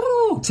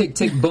tick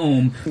tick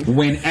boom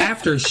when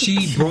after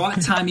she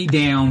brought Tommy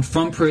down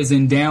from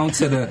prison down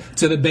to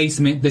the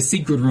basement, the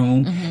secret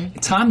room,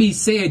 Tommy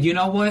said, you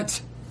know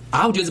what,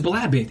 I'll just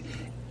blab it.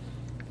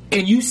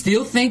 And you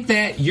still think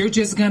that you're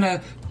just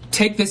gonna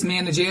take this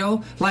man to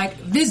jail? Like,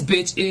 this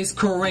bitch is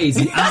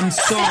crazy. I'm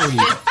sorry.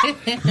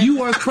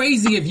 You are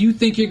crazy if you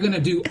think you're going to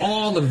do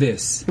all of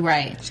this.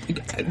 Right.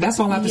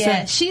 That's all I have to say.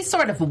 Yeah, she's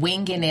sort of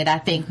winging it, I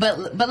think.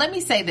 But let me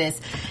say this.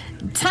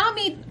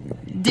 Tommy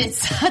did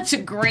such a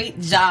great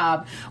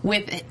job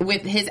with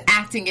his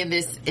acting in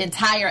this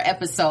entire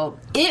episode.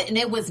 And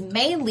it was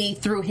mainly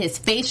through his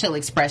facial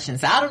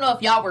expressions. I don't know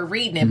if y'all were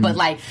reading it, but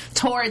like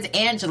towards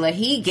Angela,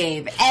 he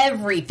gave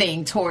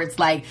everything towards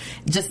like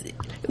just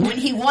when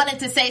he wanted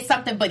to say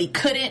something but he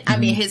couldn't. I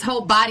mean, his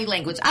whole body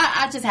language.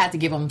 I just had to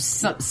give him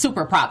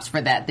super props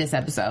for that this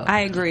episode. I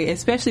agree,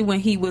 especially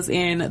when he was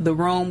in the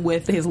room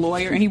with his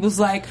lawyer and he was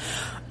like,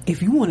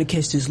 if you want to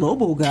catch this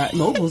Lobos guy,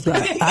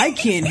 I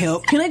can't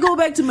help. Can I go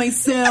back to my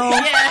cell?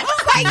 Yeah.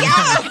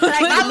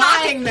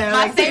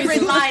 My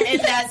favorite line in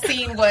that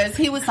scene was,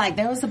 he was like,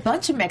 there was a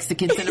bunch of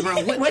Mexicans in the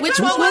room. Which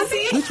one was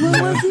he? Which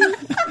one was he?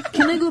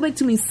 Can I go back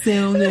to my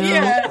cell now?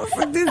 Yeah.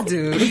 This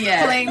dude.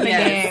 Playing the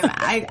game.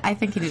 I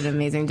think he did an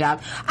amazing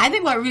job. I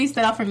think what really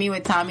stood out for me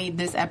with Tommy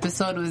this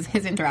episode was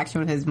his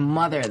interaction with his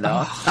mother,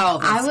 though.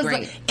 That's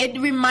great.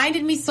 It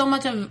reminded me so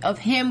much of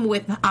him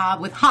with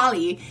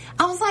Holly.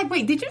 I was like,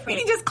 wait, did you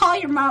really just call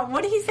your mom?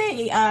 What did he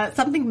say?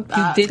 Something.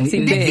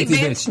 Ditsy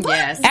bitch.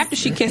 Yes. After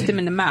she kissed him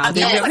in the mouth.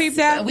 Yes. Did you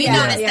that? We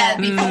noticed that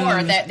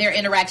before, that their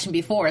interaction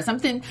before.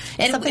 Something,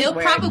 and it'll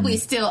probably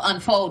still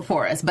unfold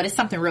for us, but it's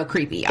something real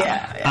creepy.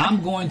 Yeah.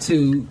 I'm going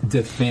to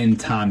defend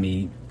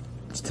Tommy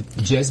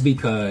just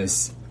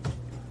because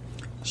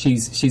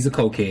she's a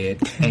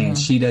cokehead and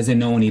she doesn't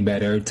know any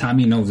better.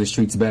 Tommy knows the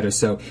streets better,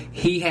 so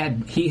he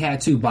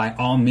had to, by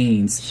all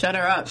means, shut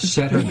her up.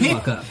 Shut her the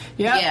fuck up.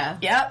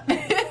 Yep.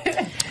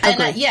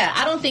 And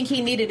I don't think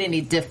he needed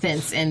any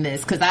defense in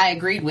this, because I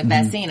agreed with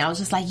that scene. I was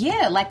just like,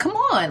 yeah, like, come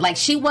on. Like,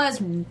 she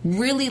was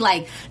really,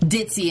 like,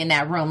 ditzy in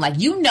that room. Like,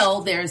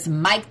 there's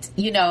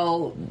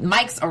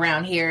mics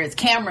around here, there's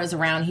cameras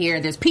around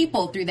here, there's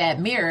people through that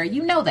mirror.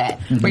 You know that.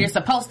 Or you're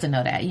supposed to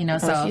know that,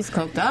 so. She's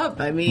coked up.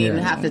 I mean,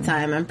 half the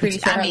time. I'm pretty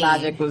sure her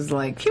logic was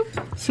like, phew.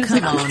 She was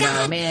like, oh,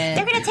 no, man.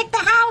 They're going to take the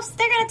house.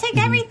 They're going to take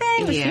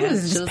everything. Yeah. She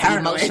was just an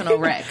emotional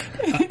wreck.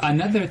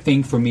 Another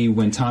thing for me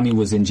when Tommy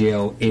was in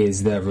jail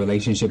is the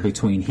relationship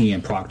between he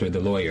and Proctor, the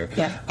lawyer.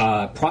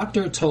 Yeah.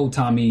 Proctor told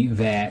Tommy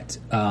that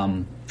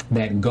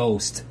that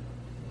Ghost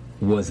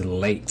was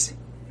late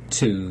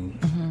to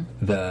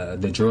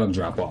the drug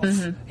drop off,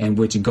 and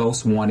which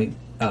Ghost wanted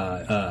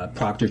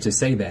Proctor to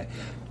say that.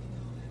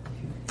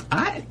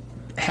 I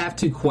have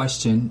to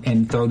question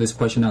and throw this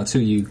question out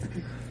to you.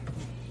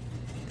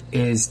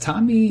 Is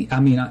Tommy,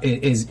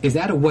 is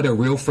that what a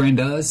real friend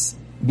does?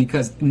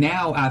 Because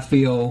now I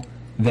feel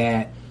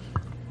that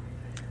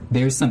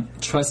there's some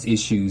trust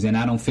issues, and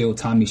I don't feel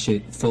Tommy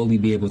should fully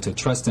be able to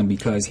trust him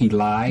because he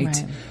lied.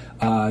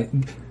 Right.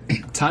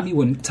 Tommy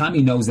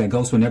knows that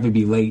Ghost will never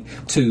be late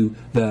to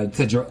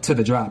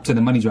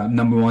the money drop.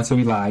 Number one, so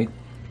he lied,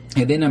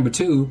 and then number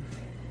two,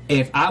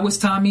 if I was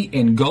Tommy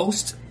and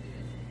Ghost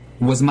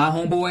was my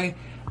homeboy,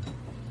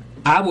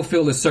 I will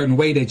feel a certain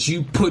way that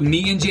you put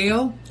me in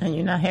jail. And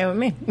you're not here with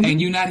me.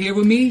 And you're not here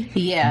with me?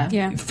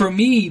 Yeah. For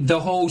me, the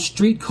whole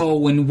street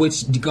code in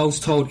which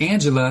Ghost told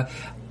Angela,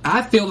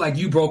 I feel like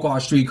you broke our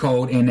street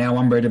code and now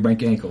I'm ready to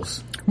break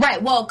ankles.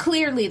 Right. Well,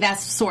 clearly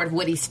that's sort of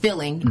what he's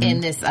feeling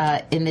in this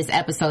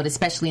episode,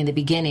 especially in the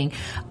beginning.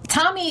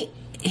 Tommy,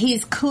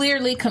 he's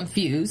clearly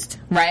confused,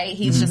 right?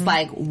 He's just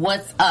like,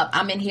 what's up?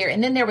 I'm in here.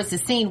 And then there was a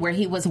scene where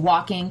he was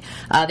walking.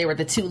 There were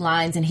the two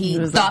lines, and he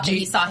thought that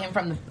he saw him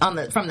from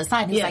the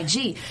side. And he's like,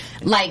 gee.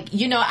 Like,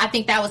 I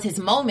think that was his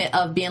moment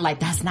of being like,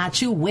 that's not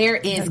you. Where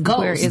is Ghost?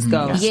 Where is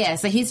Ghost? Yeah,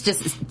 so he's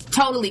just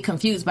totally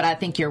confused. But I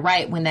think you're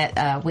right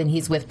when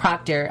he's with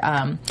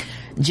Proctor.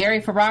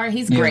 Jerry Ferrara,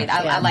 he's great.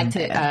 I liked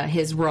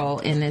his role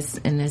in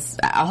this.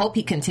 I hope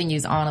he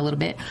continues on a little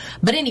bit.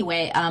 But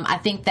anyway, I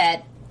think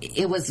that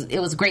it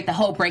was great, the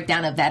whole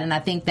breakdown of that, and I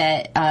think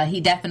that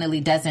he definitely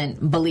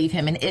doesn't believe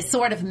him, and it's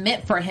sort of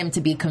meant for him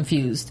to be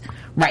confused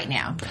right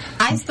now.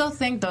 I still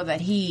think, though,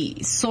 that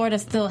he sort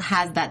of still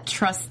has that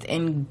trust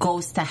in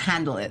Ghost to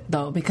handle it,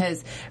 though,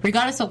 because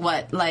regardless of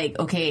what, like,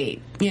 okay,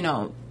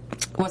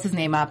 what's his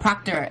name?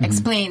 Proctor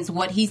explains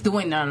what he's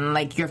doing.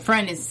 Like, your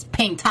friend is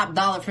paying top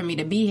dollar for me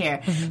to be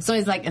here. So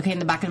he's like, okay, in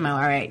the back of the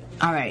mind,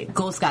 all right,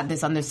 Ghost got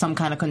this under some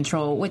kind of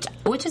control, which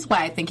is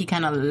why I think he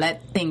kind of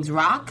let things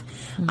rock.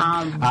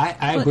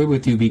 I agree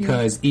with you,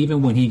 because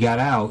even when he got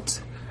out,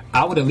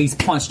 I would at least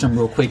punched him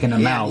real quick in the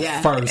mouth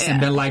first,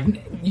 and then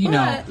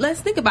But let's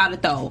think about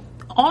it, though.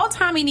 All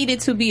Tommy needed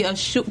to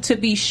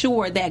be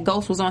sure that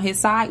Ghost was on his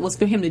side was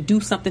for him to do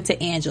something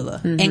to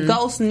Angela, and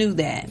Ghost knew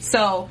that.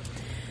 So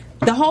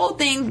the whole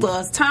thing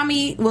was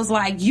Tommy was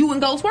like, you and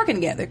Ghost working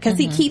together, because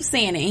he keeps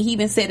saying it, and he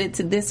even said it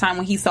to this time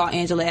when he saw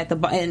Angela at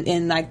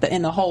in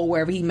the hole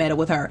wherever he met her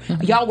with her.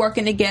 Y'all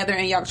working together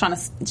and y'all trying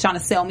to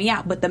sell me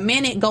out. But the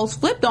minute Ghost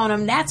flipped on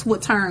him, that's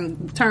what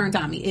turned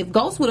Tommy. If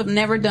Ghost would have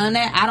never done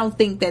that, I don't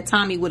think that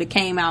Tommy would have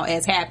came out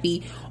as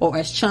happy or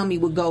as chummy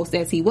with Ghost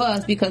as he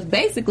was, because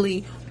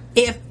basically,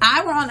 if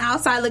I were on the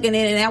outside looking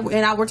in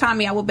and I were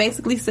Tommy, I would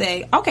basically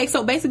say, okay,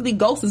 so basically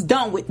Ghost is he's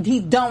done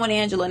with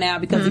Angela now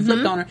because he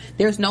flipped on her.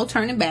 There's no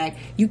turning back.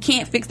 You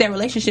can't fix that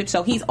relationship,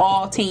 so he's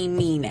all team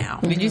me now.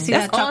 Did you see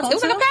that chuckle? It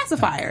was like a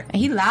pacifier.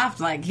 He laughed,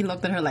 like, he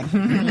looked at her like,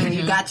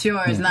 you got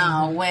yours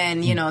now,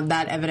 when,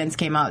 that evidence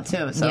came out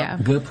too. So yeah.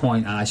 Good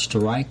point. I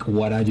strike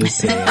what I just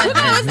said.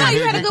 No,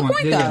 you had a good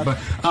point, though. But,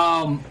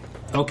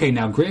 okay,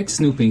 now Greg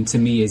snooping to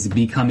me is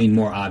becoming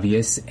more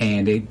obvious,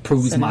 and it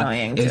proves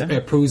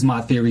it proves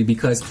my theory,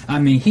 because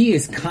he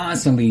is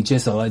constantly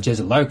just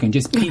lurking,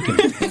 just peeking,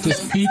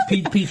 just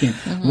peeking.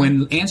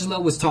 When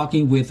Angela was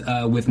talking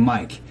with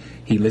Mike,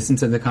 he listened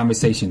to the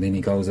conversation, then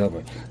he goes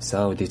over.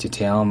 So, did you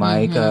tell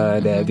Mike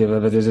that?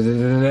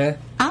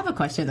 I have a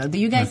question, though. Do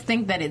you guys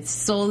think that it's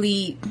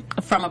solely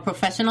from a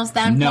professional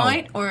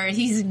standpoint, or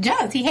he's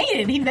just he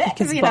hated it?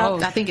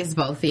 I think it's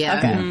both. Yeah.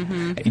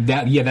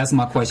 Okay. That's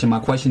my question. My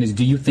question is,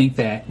 do you think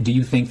that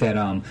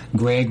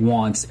Greg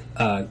wants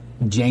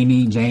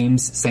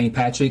James St.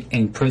 Patrick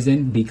in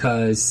prison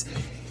because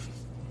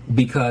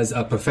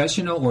a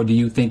professional, or do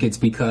you think it's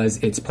because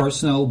it's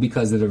personal,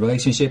 because of the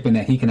relationship, and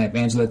that he can have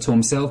Angela to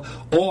himself,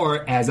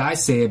 or, as I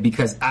said,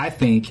 because I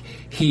think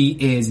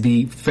he's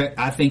the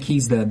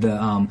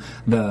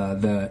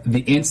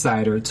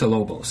insider to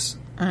Lobos.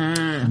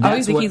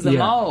 You think he's the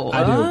mole?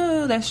 I do.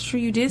 Oh, that's true.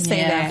 You did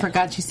say that. I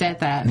forgot you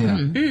said that.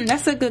 Yeah.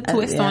 That's a good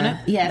twist on it.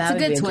 Yeah, it's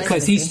a good twist.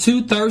 Because he's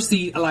too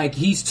thirsty. Like,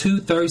 he's too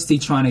thirsty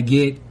trying to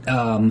get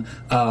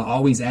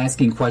always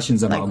asking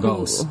questions about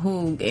Ghost.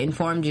 Who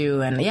informed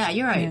you? And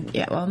you're right.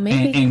 Yeah, well,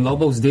 maybe. And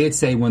Lobos did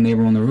say when they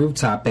were on the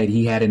rooftop that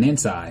he had an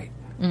inside.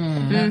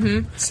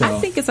 So I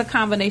think it's a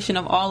combination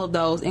of all of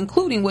those,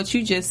 including what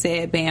you just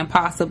said, Bam,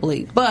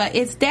 possibly. But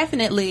it's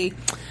definitely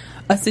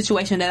a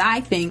situation that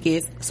I think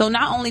is, so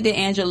not only did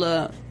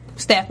Angela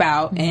step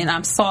out and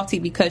I'm salty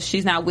because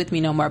she's not with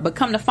me no more, but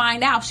come to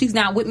find out she's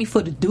not with me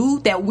for the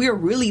dude that we're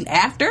really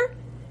after.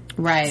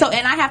 Right. So,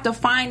 and I have to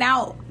find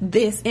out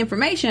this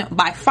information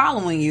by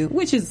following you,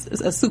 which is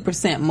a super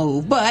simp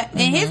move. But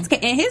in his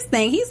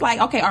thing, he's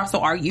like, okay, so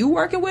are you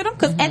working with him?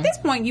 Because at this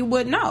point, you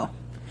would know.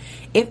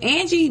 If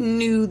Angie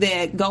knew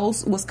that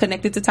Ghost was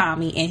connected to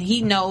Tommy and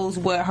he knows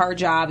what her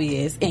job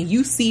is, and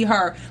you see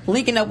her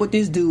linking up with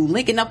this dude,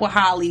 linking up with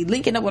Holly,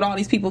 linking up with all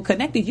these people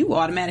connected, you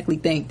automatically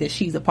think that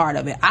she's a part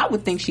of it. I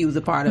would think she was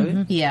a part of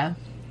it. Yeah.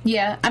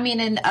 Yeah, I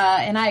mean, and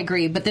I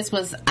agree, but this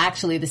was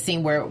actually the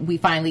scene where we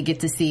finally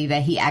get to see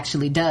that he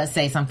actually does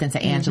say something to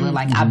Angela,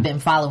 like, I've been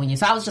following you.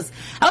 So I was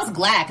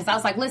glad, because I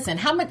was like, listen,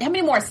 how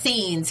many more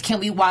scenes can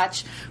we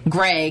watch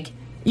Greg,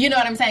 you know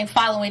what I'm saying,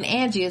 following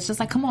Angie? It's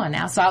just like, come on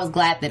now. So I was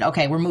glad that,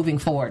 okay, we're moving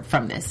forward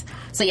from this.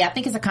 So yeah, I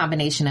think it's a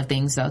combination of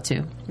things, though,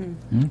 too.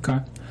 Okay.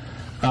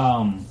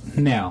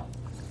 Now,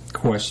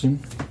 question.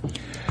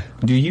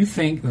 Do you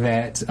think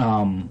that,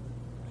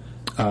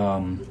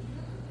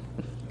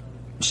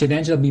 should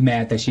Angela be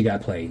mad that she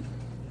got played?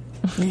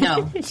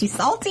 No. She's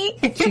salty.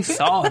 She's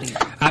salty.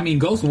 I mean,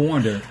 Ghost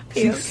warned her.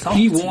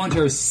 He warned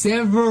her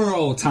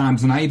several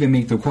times, and I even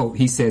make the quote.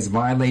 He says,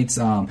 violates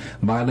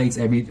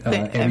everything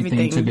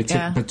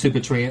to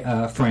betray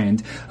a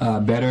friend.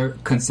 Better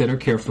consider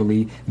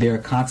carefully. There are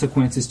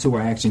consequences to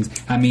her actions.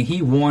 I mean,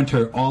 he warned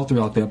her all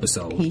throughout the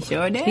episode. He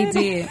sure did. He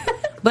did.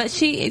 But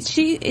she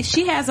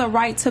has a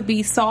right to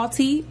be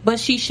salty, but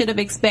she should have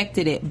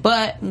expected it.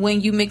 But when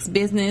you mix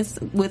business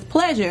with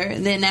pleasure,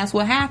 then that's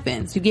what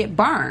happens. You get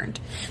burned.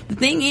 The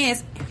thing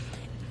is,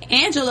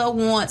 Angela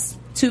wants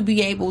to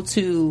be able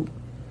to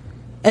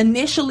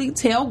initially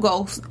tell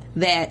Ghost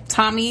that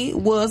Tommy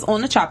was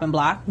on the chopping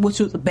block, which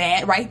was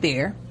bad right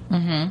there.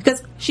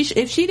 Because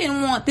if she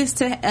didn't want this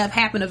to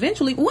happen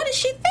eventually, what did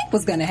she think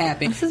was going to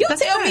happen? You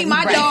tell me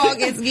my dog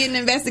is getting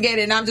investigated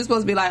and I'm just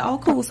supposed to be like, oh,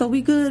 cool, so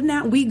we good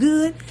now? We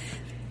good?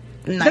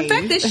 Naive. The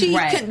fact that she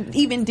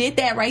even did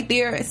that right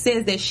there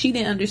says that she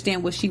didn't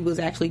understand what she was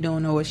actually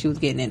doing or what she was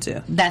getting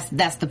into.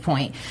 That's the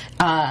point.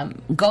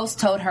 Ghost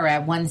told her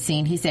at one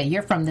scene, he said,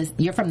 you're from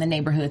the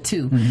neighborhood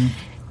too.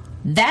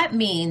 That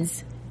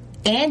means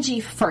Angie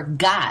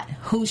forgot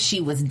who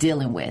she was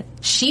dealing with.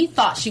 She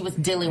thought she was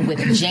dealing with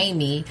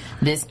Jamie,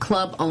 this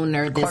club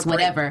owner, this corporate,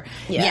 whatever.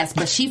 Yeah. Yes,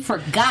 but she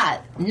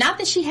forgot, not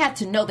that she had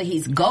to know that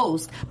he's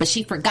Ghost, but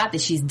she forgot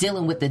that she's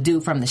dealing with the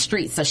dude from the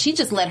street. So she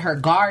just let her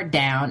guard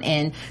down.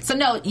 And so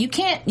no, you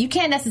can't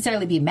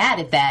necessarily be mad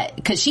at that,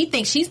 because she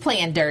thinks she's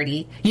playing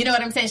dirty. You know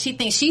what I'm saying? She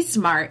thinks she's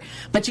smart,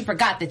 but you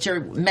forgot that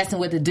you're messing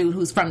with a dude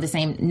who's from the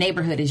same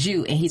neighborhood as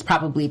you, and he's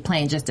probably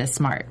playing just as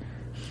smart,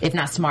 if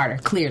not smarter,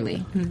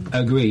 clearly.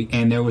 Agree.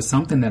 And there was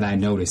something that I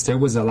noticed. There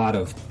was a lot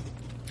of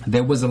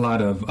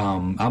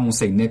I won't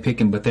say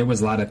nitpicking, but there was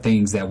a lot of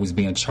things that was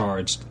being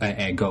charged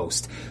at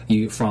Ghost.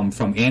 From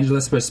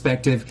Angela's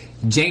perspective,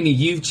 Jamie,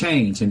 you've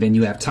changed. And then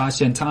you have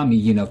Tasha and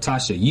Tommy,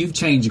 Tasha, you've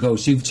changed,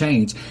 Ghost, you've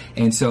changed.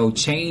 And so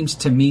change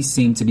to me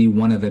seemed to be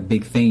one of the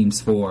big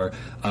themes for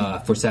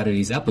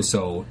Saturday's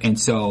episode. And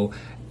so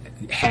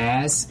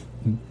has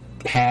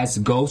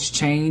Ghost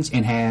changed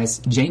and has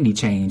Jamie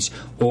changed,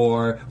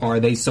 or are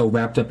they so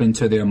wrapped up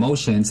into their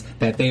emotions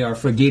that they are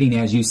forgetting,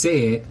 as you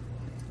said,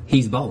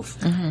 he's both?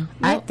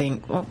 I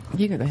think. Well,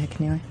 you can go ahead,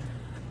 Keneally.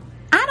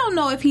 I don't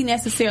know if he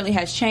necessarily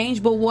has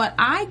changed, but what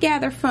I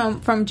gather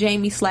from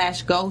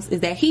Jamie/Ghost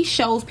is that he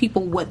shows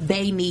people what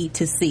they need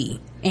to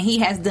see. And he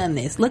has done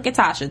this. Look at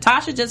Tasha.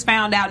 Tasha just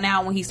found out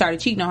now when he started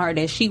cheating on her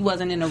that she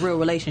wasn't in a real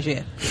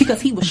relationship,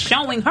 because he was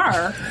showing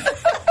her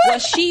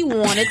what she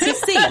wanted to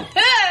see.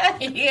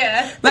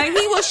 Yeah. Like,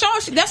 he was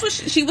showing, that's what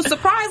she was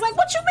surprised. Like,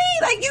 what you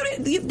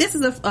mean? Like, this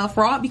is a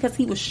fraud, because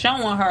he was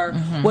showing her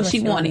what she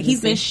wanted.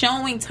 He's been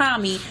showing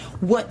Tommy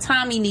what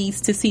Tommy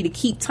needs to see to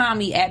keep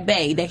Tommy at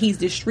bay, that he's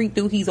the street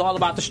dude, he's all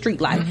about the street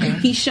life.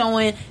 He's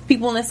showing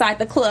people inside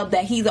the club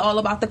that he's all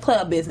about the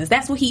club business.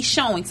 That's what he's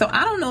showing. So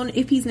I don't know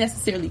if he's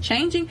necessarily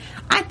changing.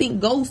 I think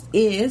Ghost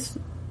he's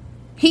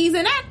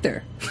an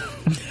actor.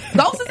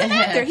 Ghost is an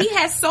actor. He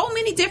has so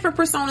many different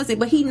personas,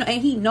 but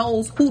he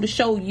knows who to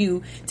show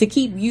you to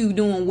keep you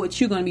doing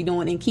what you're going to be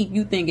doing and keep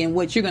you thinking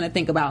what you're going to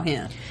think about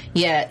him.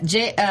 Yeah,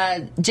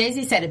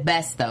 Jay-Z said it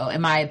best, though,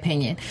 in my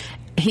opinion.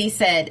 He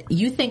said,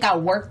 you think I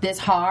work this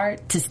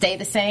hard to stay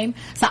the same?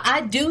 So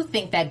I do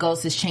think that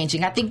Ghost is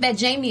changing. I think that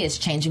Jamie is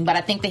changing, but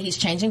I think that he's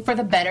changing for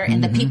the better,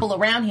 and the people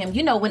around him,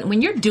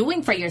 when you're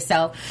doing for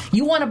yourself,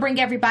 you want to bring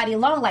everybody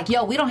along, like,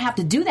 yo, we don't have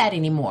to do that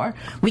anymore.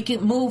 We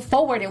can move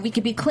forward and we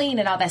can be clean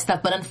and all that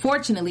stuff, but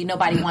unfortunately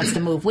nobody wants to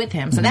move with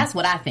him. So that's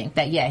what I think,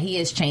 that yeah, he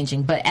is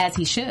changing, but as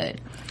he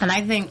should. And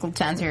I think,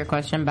 to answer your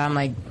question, Bam,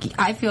 like,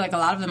 I feel like a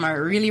lot of them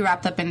are really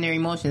wrapped up in their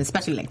emotions,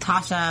 especially like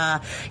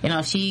Tasha.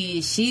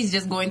 She's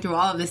just going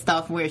through all of this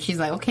stuff where she's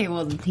like, okay,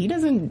 well, he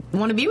doesn't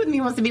want to be with me,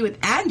 he wants to be with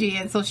Angie,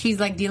 and so she's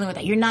like dealing with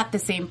that. You're not the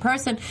same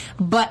person,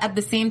 but at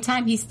the same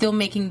time, he's still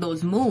making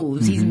those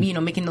moves. He's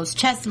making those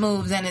chess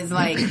moves, and is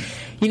like,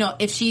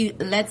 if she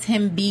lets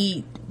him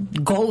be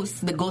the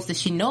ghost that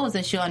she knows,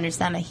 then she'll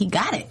understand that he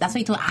got it. That's why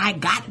he told her, I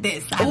got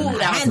this. I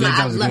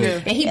love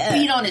it. And he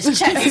beat on his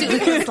chest too.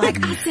 It was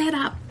like, I said,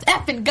 I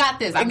effing got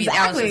this. I mean,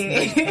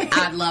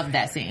 I love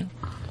that scene.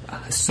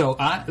 So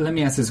let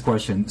me ask this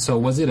question.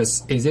 So is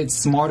it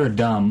smart or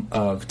dumb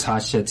of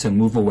Tasha to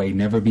move away,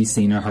 never be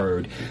seen or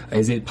heard?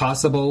 Is it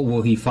possible?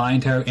 Will he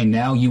find her? And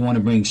now you want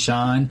to bring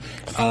Sean,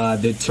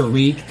 the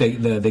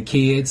Tariq, the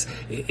kids?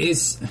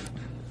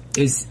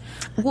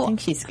 I think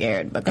she's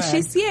scared. But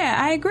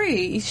I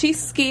agree.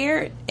 She's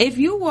scared. If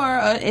you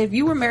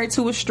were married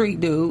to a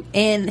street dude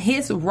and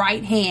his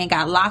right hand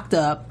got locked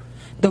up,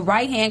 the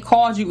right hand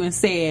called you and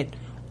said,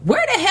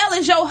 where the hell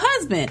is your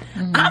husband?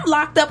 Mm-hmm. I'm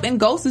locked up and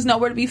Ghost is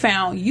nowhere to be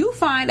found. You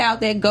find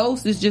out that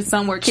Ghost is just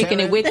somewhere kicking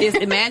it with this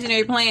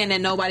imaginary plan that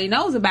nobody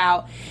knows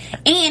about.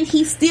 And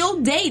he's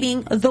still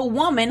dating the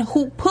woman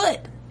who put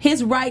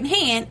his right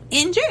hand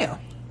in jail.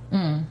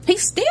 Mm.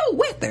 He's still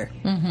with her.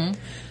 Mm-hmm.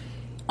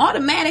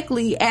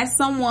 Automatically, as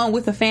someone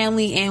with a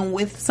family and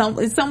with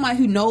someone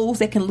who knows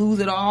that can lose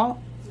it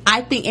all,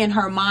 I think in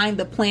her mind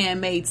the plan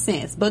made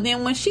sense. But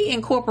then when she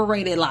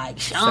incorporated like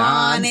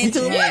Sean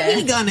into what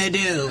he gonna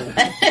do?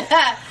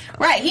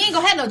 Right, he ain't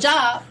gonna have no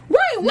job.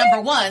 Right,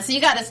 number one, so you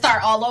got to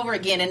start all over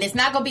again, and it's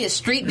not gonna be a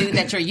street dude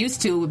that you're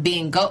used to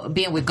being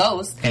with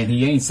Ghost. And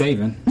he ain't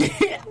saving.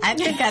 I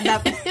think at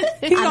that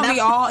he's gonna be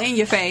all in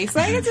your face.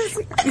 Like, at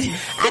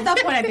that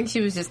point, I think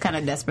she was just kind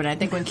of desperate. I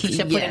think when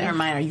Keisha put in her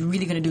mind, "Are you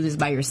really gonna do this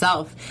by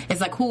yourself?"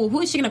 It's like, who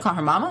is she gonna call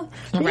her mama?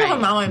 Right. Her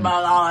mama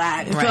involved all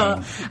that. Right.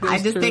 So I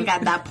just think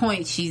at that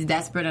point she's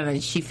desperate,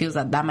 and she feels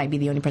that might be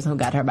the only person who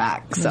got her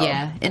back. So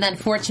yeah, and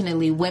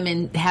unfortunately,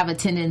 women have a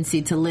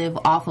tendency to live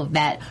off of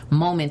that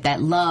moment,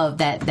 that love,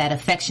 that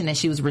affection that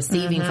she was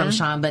receiving from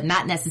Sean, but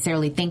not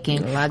necessarily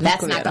thinking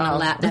that's not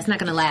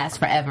gonna last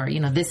forever.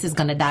 This is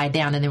gonna die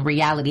down, and then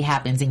reality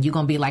happens, and you're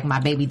gonna be like my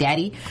baby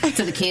daddy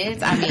to the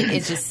kids. I mean,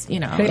 it's just they're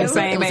the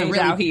same age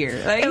out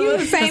here. Like, it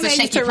was the same age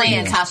shaky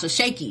plan. Tasha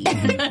shaky.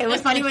 It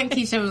was funny when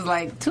Keisha was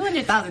like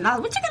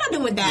 $200,000. What you gonna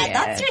do with that?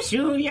 Yeah. That's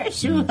your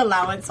shoe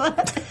allowance.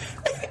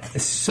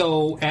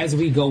 So as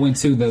we go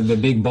into the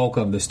big bulk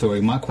of the story,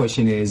 my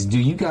question is: do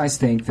you guys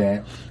think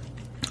that?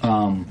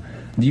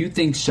 Do you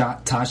think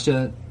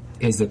Tasha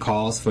is the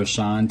cause for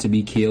Sean to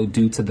be killed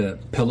due to the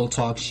pillow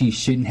talk she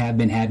shouldn't have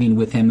been having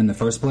with him in the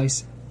first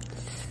place?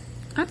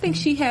 I think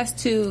she has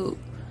to.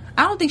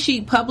 I don't think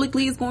she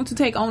publicly is going to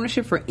take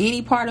ownership for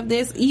any part of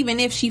this, even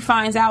if she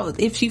finds out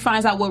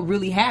what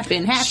really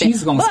happened.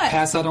 She's going to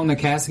pass out on the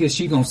casket.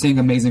 She's going to sing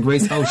Amazing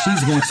Grace. Oh,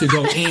 she's going to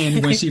go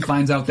in when she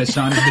finds out that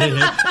Sean is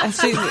dead.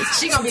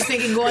 She's going to be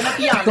singing Going Up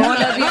Yonder.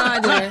 Going Up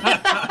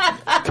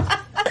Yonder.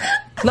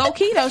 Low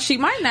key though, she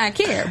might not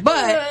care,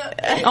 but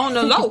on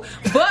the low.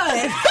 But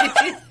I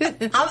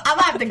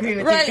have to agree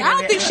with you.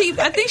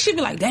 I think she'd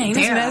be like, "Dang,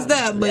 this messed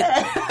up." But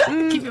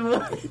keep it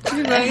moving.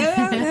 She's like,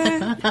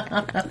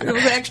 it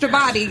was an extra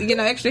body,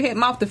 extra head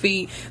mouth to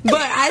feed.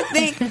 But I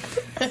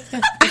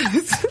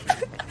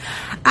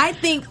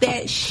think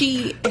that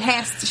she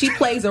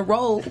plays a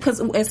role because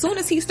as soon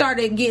as he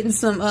started getting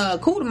some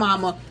Kuda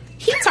Mama,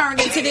 he turned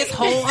into this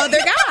whole other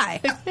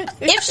guy.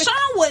 If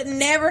Sean would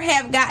never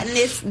have gotten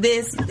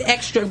this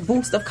extra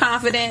boost of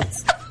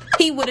confidence,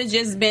 he would have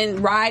just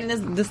been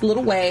riding this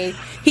little wave.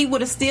 He would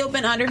have still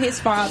been under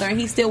his father, and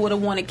he still would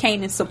have wanted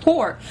Kanan's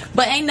support.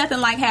 But ain't nothing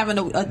like having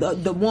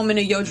the woman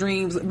of your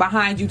dreams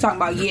behind you talking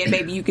about, yeah,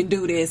 baby, you can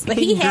do this. Like,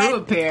 he had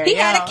a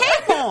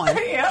cape on.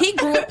 Yeah. He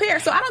grew a pair.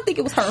 So I don't think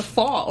it was her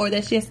fault or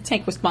that she has to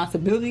take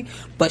responsibility,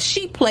 but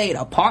she played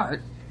a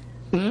part.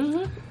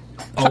 Mm-hmm.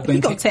 He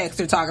gonna text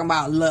her talking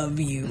about love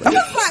you.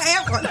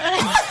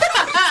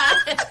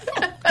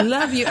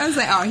 Love you. I was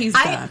like, oh, he's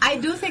done. I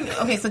do think,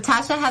 okay, so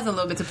Tasha has a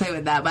little bit to play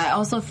with that, but I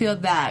also feel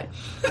that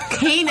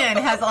Kanan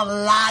has a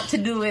lot to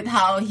do with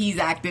how he's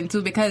acting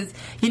too, because,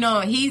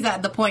 he's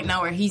at the point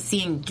now where he's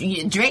seeing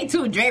Dre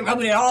too. Dre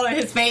rubbing it all in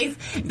his face.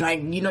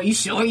 Like, you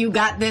sure you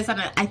got this? And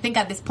I think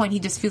at this point he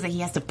just feels like he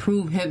has to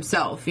prove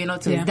himself, to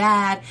his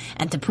dad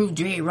and to prove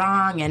Dre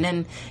wrong. And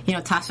then,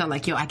 Tasha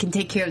like, I can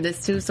take care of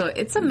this too. So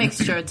it's a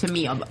mixture to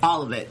me of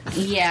all of it.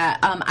 Yeah.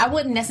 I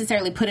wouldn't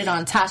necessarily put it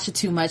on Tasha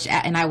too much,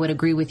 and I would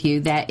agree with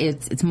you that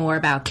it's more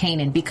about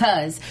Kanan,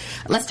 because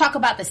let's talk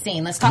about the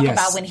scene. Let's talk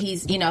about when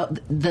he's,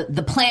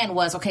 the plan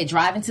was, okay,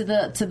 drive into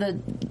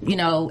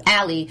the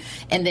alley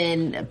and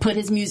then put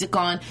his music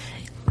on.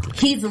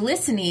 He's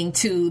listening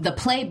to the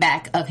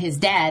playback of his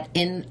dad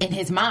in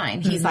his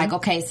mind. He's like,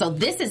 okay, so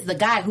this is the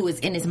guy who is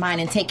in his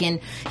mind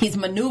and he's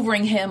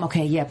maneuvering him.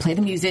 Okay, yeah, play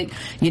the music,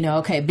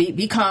 okay,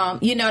 be calm.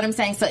 You know what I'm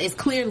saying? So it's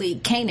clearly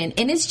Kanan,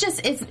 and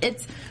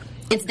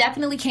it's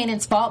definitely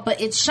Kanan's fault, but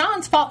it's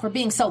Sean's fault for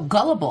being so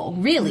gullible,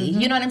 really.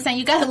 Mm-hmm. You know what I'm saying?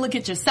 You got to look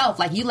at yourself.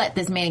 Like, you let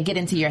this man get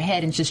into your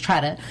head and just try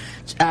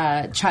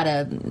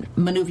to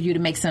maneuver you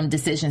to make some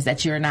decisions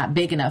that you're not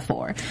big enough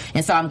for.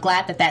 And so I'm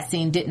glad that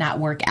scene did not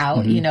work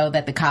out,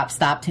 that the cop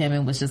stopped him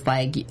and was just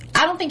like,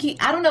 I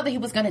don't know that he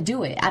was going to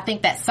do it. I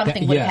think that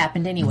something would have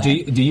happened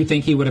anyway. Do you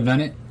think he would have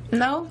done it?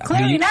 No,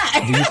 clearly not.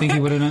 Do you think he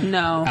would have done it?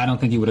 No. I don't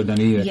think he would have done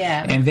it either.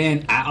 Yeah. And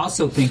then I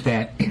also think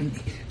that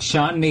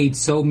Sean made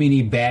so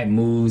many bad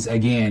moves.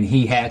 Again,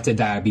 he had to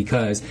die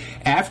because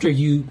after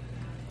you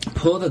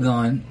pull the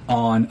gun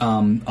on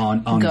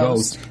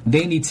Ghost,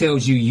 then he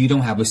tells you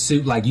don't have a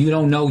suit, like you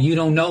don't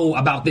know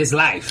about this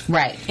life,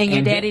 right? And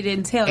your daddy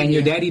didn't tell you. And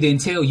your daddy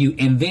didn't tell you.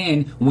 And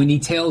then when he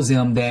tells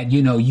him that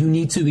you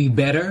need to be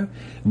better,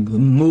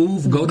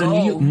 go to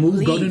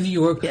New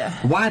York. Yeah.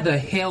 Why the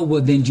hell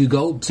would then you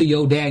go to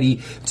your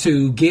daddy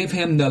to give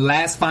him the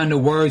last final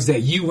words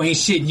that you ain't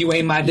shit, you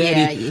ain't my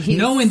daddy,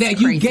 knowing that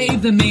crazy. You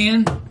gave the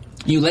man.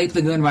 You laid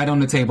the gun right on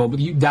the table,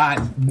 but you died.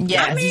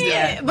 Yeah, I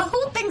mean, but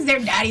who thinks their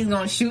daddy's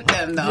gonna shoot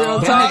them though?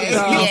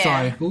 I'm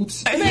sorry.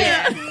 Oops.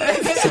 Yeah.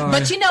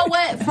 But you know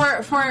what?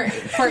 For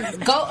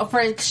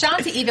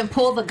Sean to even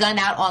pull the gun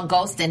out on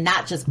Ghost and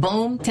not just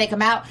boom take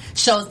him out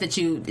shows that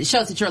you're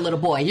a little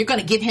boy. You're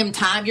gonna give him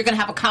time. You're gonna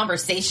have a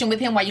conversation with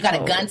him while you got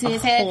a gun to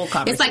his head.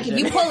 It's like if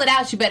you pull it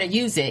out, you better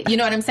use it. You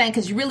know what I'm saying?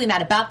 Because you're really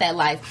not about that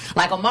life.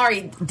 Like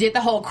Omari did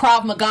the whole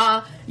Krav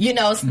Maga,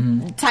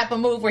 type of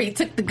move where he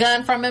took the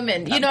gun from him,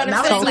 and you know what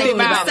I'm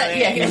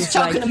saying? He was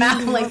choking him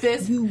out like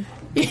this.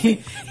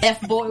 F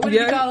boy, what do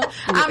you call it?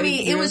 I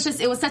mean, it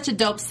was such a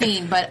dope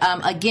scene. But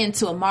again,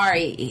 to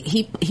Omari,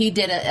 he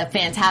did a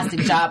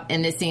fantastic job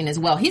in this scene as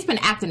well. He's been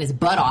acting his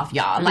butt off,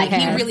 y'all. Like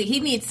he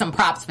needs some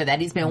props for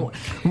that. He's been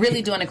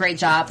really doing a great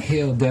job.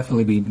 He'll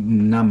definitely be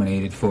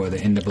nominated for the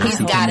NAACP. He's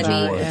got to be.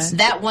 Yeah.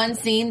 That one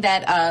scene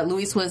that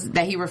Luis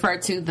that he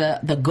referred to,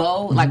 the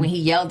go, like when he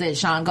yelled at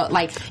Sean go,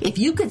 like if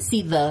you could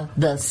see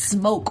the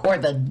smoke or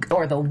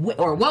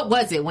what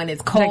was it when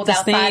it's cold like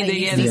outside and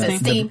you see the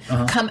steam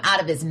come out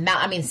of his mouth.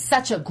 I mean,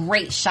 such a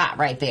great shot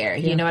right there.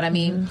 You know what I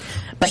mean?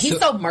 But he's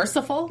so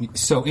merciful.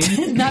 So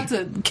not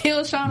to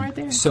kill Sean right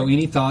there. So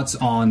any thoughts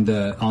on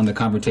the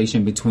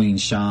confrontation between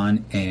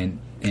Sean and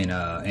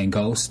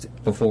Ghost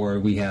before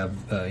we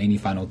have any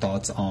final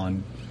thoughts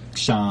on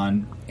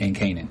Sean and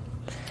Kanan?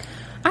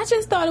 I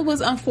just thought it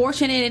was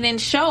unfortunate, and it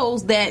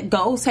shows that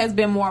Ghost has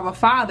been more of a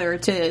father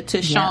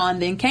to Sean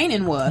than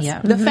Kanan was.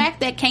 Yeah. The fact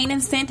that Kanan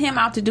sent him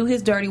out to do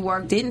his dirty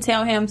work, didn't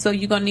tell him, so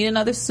you're going to need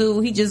another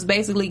suit. He just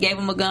basically gave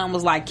him a gun,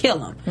 was like, kill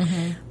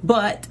him.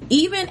 But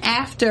even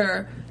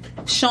after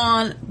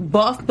Sean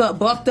buffed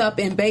up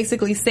and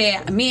basically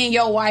said, me and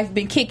your wife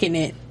been kicking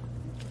it,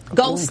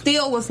 Ghost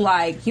still was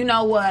like, you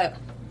know what?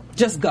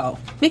 Just go.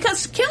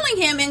 Because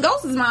killing him in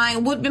Ghost's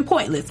mind would have been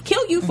pointless.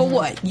 Kill you for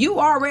what? You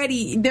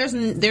already,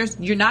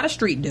 you're not a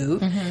street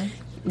dude.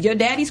 Your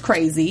daddy's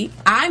crazy.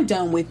 I'm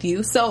done with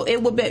you. So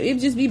it'd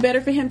just be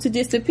better for him to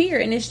disappear.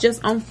 And it's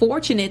just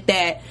unfortunate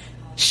that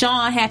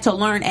Sean had to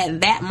learn at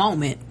that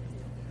moment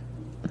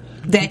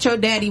that your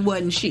daddy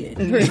wasn't shit.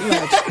 Pretty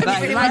much.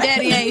 Like, my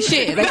daddy ain't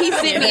shit. Like, he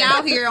sent me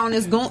out here on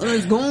this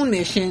goon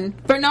mission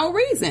for no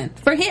reason.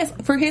 For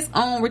his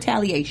own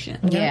retaliation.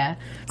 Yeah.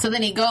 So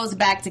then he goes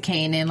back to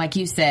Kanan, like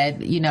you said,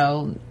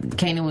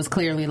 Kanan was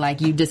clearly like,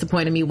 you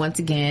disappointed me once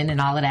again and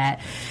all of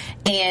that.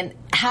 And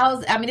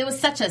it was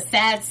such a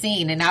sad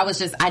scene, and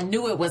I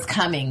knew it was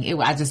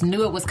coming. I just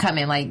knew it was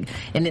coming. Like,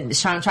 and then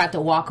Sean tried to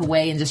walk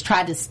away and just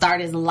tried to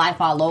start his life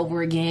all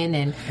over again,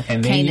 and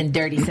Kanan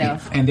dirty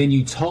self. And then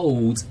you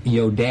told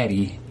your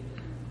daddy,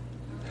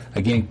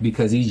 again,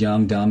 because he's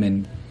young, dumb,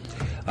 and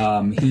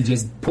he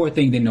just, poor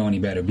thing, didn't know any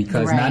better,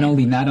 because not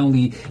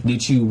only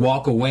did you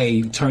walk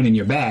away turning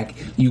your back,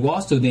 you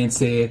also then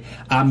said,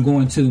 I'm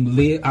about to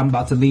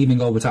leave and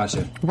go with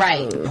Tasha.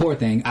 Right. Poor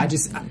thing.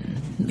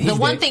 The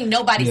one thing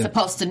nobody's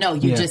supposed to know,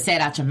 you just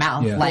said out your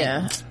mouth. Yeah.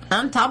 Like,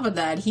 on top of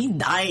that, he's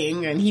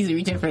dying and he's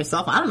reaching for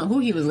himself. I don't know who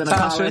he was going to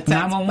call it. But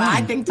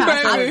I think Tasha.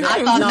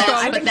 I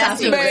thought that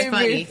shit was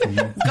funny.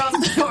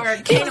 Goes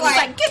for Kanan was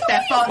like, get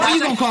that phone. Who you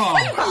going to call?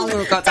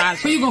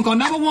 Who you going to call?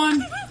 Number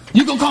one?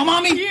 You going to call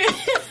mommy?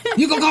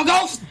 You going to call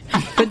Ghost?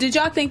 But did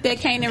y'all think that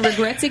Kanan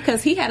regrets it?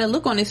 Because he had a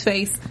look on his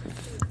face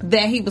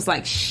that he was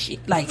like,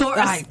 shit, like, for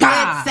a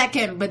split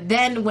second. But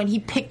then when he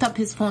picked up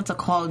his phone to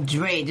call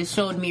Dre, it just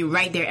showed me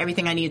right there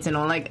everything I needed to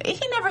know. Like,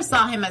 he never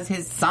saw him as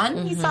his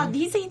son. He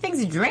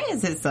thinks Dre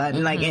is his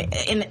son, like,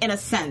 in a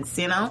sense,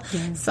 Yeah.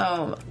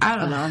 So I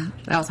don't know.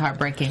 That was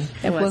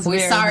heartbrearking.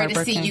 We're sorry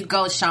to see you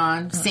go,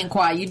 Sean.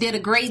 Sinqua, you did a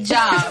great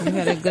job. You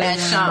had a good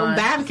Sean. Well,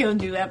 Bam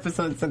killed you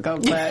episodes ago,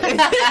 but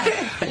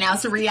now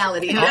it's a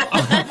reality.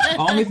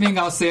 Only thing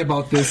I'll say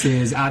about this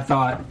is, I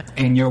thought,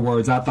 in your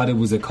words, it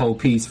was a cold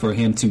piece for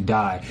him to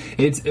die.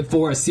 It's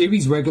for a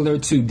series regular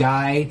to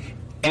die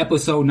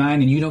episode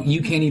 9, and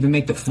you can't even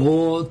make the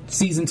full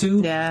season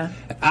 2. Yeah,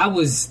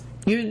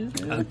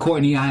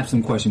 Courtney, I have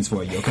some questions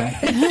for you. Okay.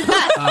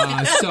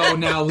 So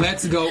now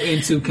let's go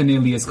into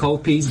Cornelius'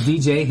 cold piece.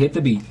 DJ, hit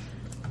the beat.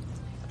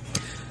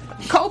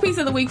 Cold piece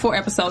of the week for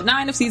episode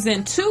 9 of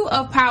season 2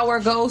 of Power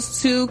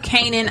goes to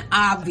Kanan,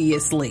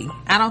 obviously.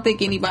 I don't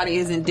think anybody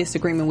is in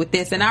disagreement with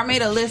this. And I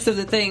made a list of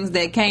the things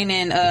that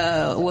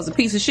Kanan was a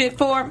piece of shit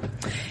for.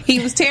 He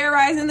was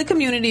terrorizing the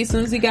community as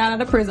soon as he got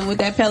out of prison with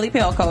that Pelly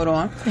Pell coat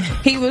on.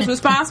 He was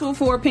responsible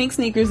for pink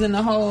sneakers in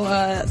the whole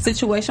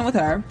situation with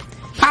her.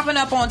 Popping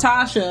up on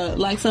Tasha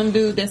like some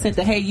dude that sent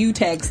the "Hey You"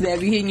 text that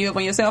be hitting you up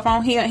on your cell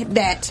phone.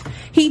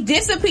 He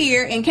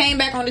disappeared and came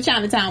back on the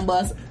Chinatown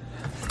bus.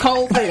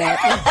 Cold for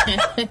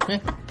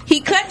that. He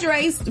cut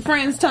Dre's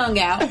friend's tongue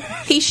out.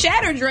 He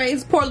shattered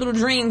Dre's poor little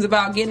dreams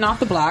about getting off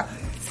the block.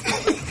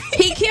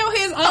 He killed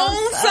his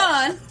own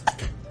son.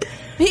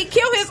 He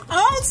killed his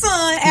own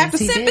son after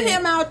sipping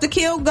him out to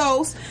kill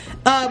Ghost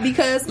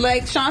because,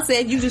 like Sean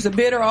said, you just a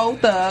bitter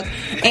old thug.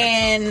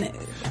 And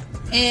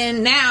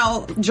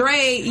now,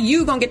 Dre,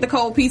 you gonna get the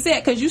cold piece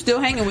set because you still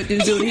hanging with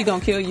this dude. He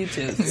gonna kill you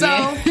too. So,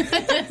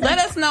 let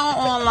us know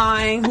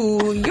online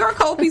who your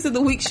cold piece of the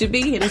week should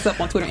be. Hit us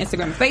up on Twitter,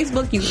 Instagram, and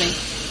Facebook using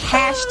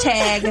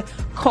hashtag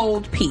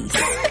cold piece.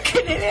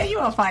 You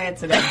on fire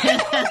today.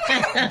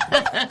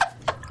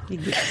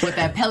 With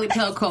that Pelly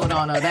Pill coat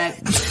on, or that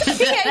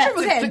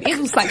it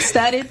was like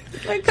studded.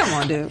 Like, come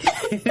on, dude.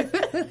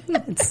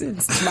 It's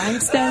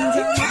rhinestones.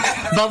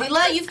 But we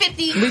love you,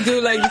 50. We do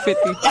love you,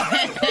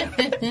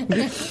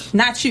 50.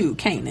 Not you,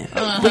 Kanan.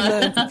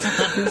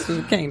 This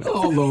is Kanan.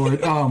 Oh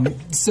Lord.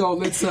 So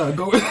let's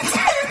go.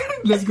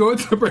 Let's go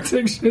into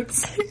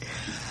predictions.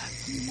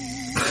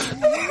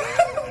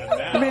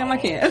 Damn, I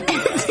can't.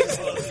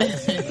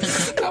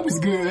 That was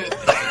good.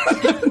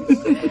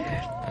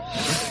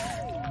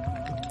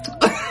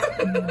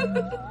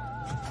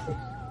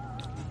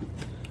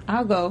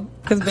 I'll go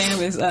because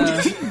Bam is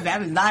that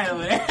is not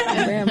over there.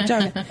 Bam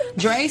joking.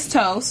 Dre's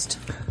toast,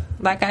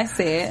 like I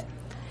said.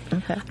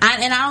 Okay.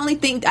 I only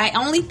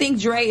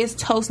think Dre is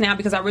toast now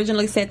because I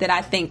originally said that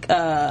I think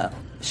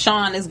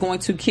Sean is going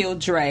to kill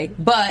Dre.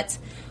 But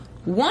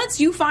once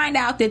you find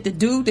out that the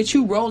dude that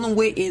you rolling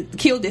with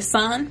killed his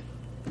son,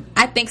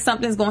 I think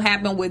something's gonna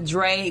happen with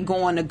Dre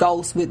going to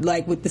Ghost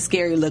with the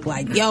scary look,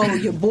 like, yo,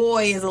 your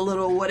boy is a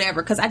little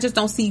whatever. Because I just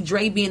don't see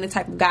Dre being the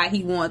type of guy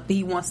he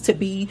wants to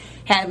be,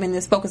 having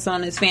this focus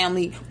on his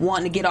family,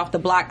 wanting to get off the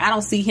block. I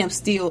don't see him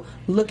still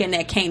looking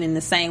at Kanan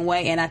the same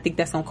way, and I think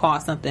that's gonna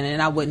cause something.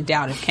 And I wouldn't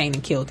doubt if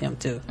Kanan killed him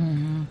too.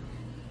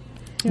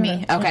 Mm-hmm.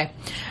 Me, okay.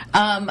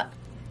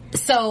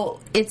 So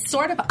it's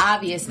sort of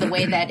obvious the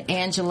way that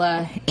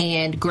Angela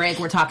and Greg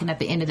were talking at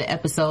the end of the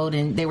episode,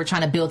 and they were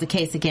trying to build a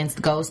case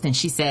against Ghost, and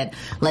she said,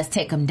 let's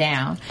take him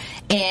down.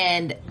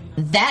 And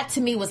that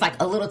to me was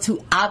like a little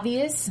too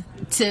obvious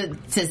to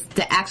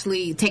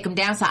actually take him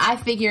down. So I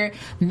figure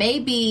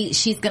maybe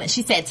she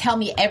said, tell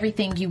me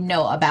everything you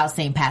know about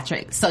St.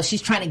 Patrick. So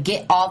she's trying to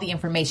get all the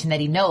information that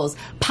he knows,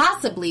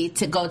 possibly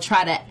to go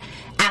try to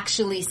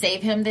actually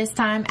save him this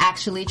time,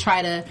 actually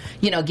try to,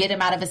 get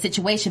him out of a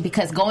situation.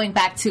 Because going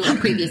back to a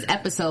previous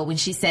episode when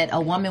she said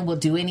a woman will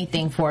do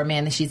anything for a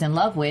man that she's in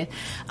love with,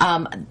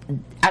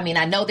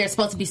 I know they're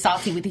supposed to be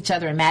salty with each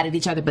other and mad at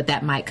each other, but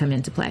that might come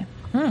into play.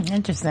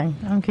 Interesting.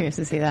 I'm curious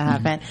to see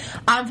that happen.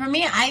 For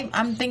me,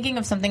 I'm thinking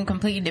of something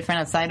completely different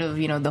outside of,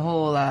 the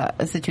whole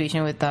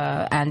situation with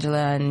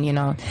Angela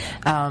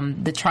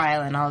and, the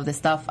trial and all of this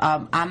stuff.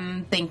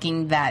 I'm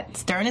thinking that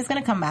Stern is going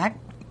to come back.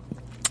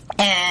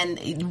 And,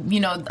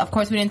 of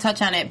course we didn't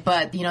touch on it,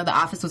 but, the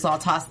office was all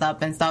tossed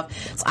up and stuff.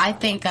 So I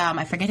think,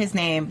 I forget his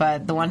name,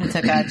 but the one who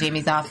took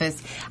Jamie's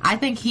office, I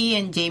think he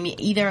and Jamie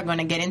either are going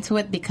to get into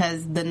it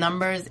because the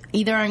numbers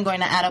either aren't going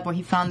to add up, or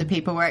he found the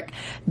paperwork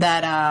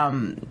that,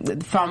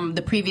 from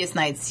the previous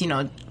nights,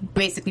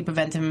 basically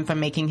prevented him from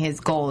making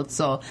his gold.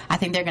 So I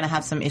think they're going to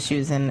have some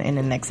issues in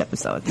the next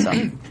episode.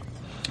 So.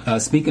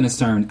 Speaking of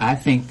Stern, I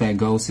think that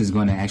Ghost is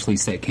going to actually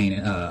set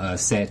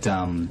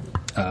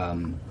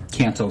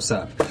Cantos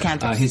up.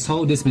 His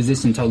whole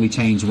disposition totally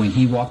changed when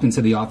he walked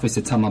into the office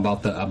to tell him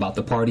about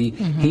the party.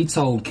 Mm-hmm. He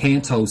told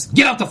Cantos,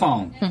 get off the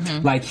phone.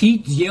 Mm-hmm. Like,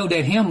 he yelled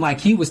at him like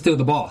he was still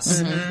the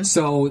boss. Mm-hmm.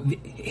 So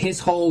his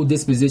whole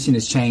disposition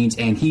has changed,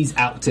 and he's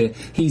out to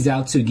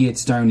get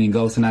Stern and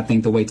Ghost. And I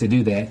think the way to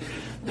do that,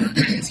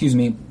 excuse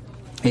me,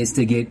 is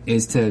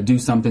to do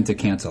something to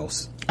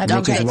Cantos.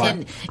 Okay,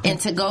 and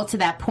to go to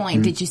that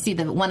point, did you see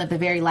that one of the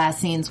very last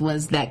scenes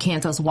was that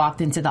Cantos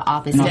walked into the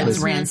office that was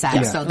ransacked?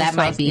 Yeah. So that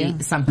might be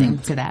something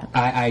to that.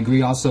 I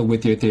agree also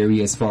with your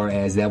theory as far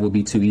as that would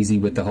be too easy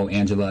with the whole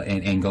Angela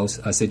and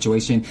Ghost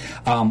situation.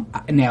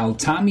 Now,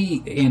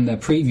 Tommy in the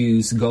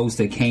previews goes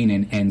to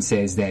Kanan and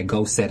says that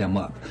Ghost set him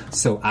up.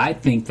 So I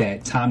think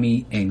that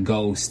Tommy and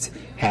Ghost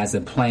has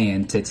a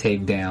plan to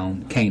take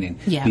down Kanan.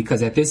 Yeah.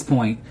 Because at this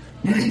point,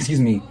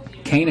 excuse me,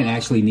 Kanan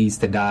actually needs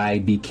to die,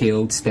 be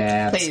killed,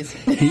 stabbed. Please.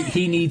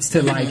 He needs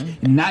to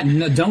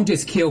don't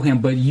just kill him,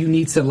 but you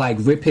need to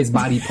rip his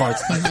body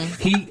parts.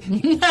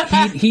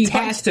 He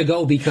has to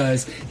go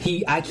because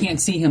I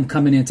can't see him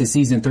coming into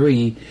season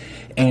 3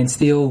 and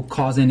still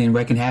causing and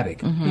wrecking havoc.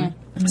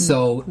 Mm-hmm.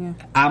 So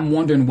I'm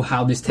wondering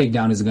how this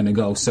takedown is going to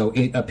go. So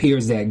it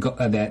appears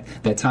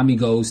that Tommy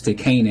goes to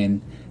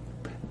Kanan,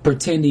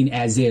 pretending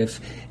as if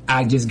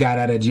I just got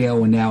out of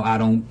jail and now I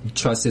don't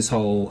trust this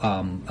whole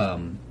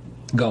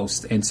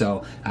Ghost. And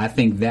so I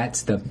think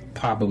that's the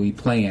probably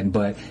plan.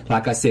 But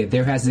like I said,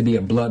 there has to be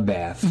a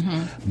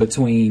bloodbath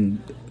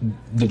between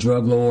the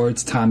drug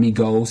lords, Tommy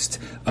Ghost,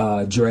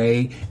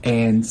 Dre,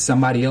 and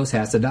somebody else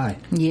has to die.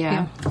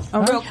 Yeah.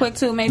 Real quick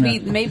too,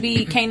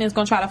 maybe Kanan's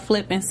gonna try to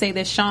flip and say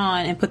that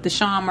Sean and put the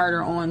Sean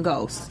murder on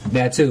Ghost.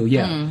 That too,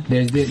 yeah.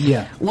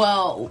 Yeah.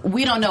 Well,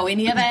 we don't know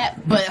any of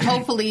that, but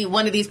hopefully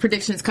one of these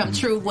predictions come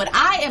true. What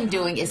I am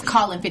doing is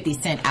calling 50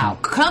 Cent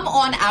out. Come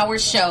on our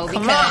show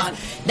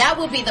because that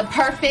would be the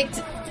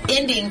perfect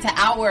ending to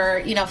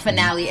our,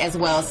 finale as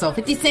well. So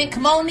 50 Cent,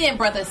 come on in,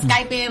 brother.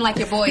 Skype in like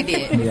your boy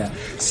did. Yeah.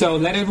 So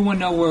let everyone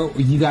know where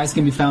you guys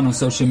can be found on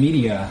social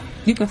media.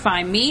 You can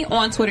find me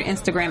on Twitter,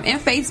 Instagram, and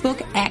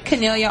Facebook at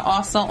Cornelia.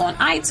 Also on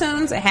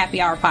iTunes at Happy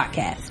Hour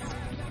Podcast.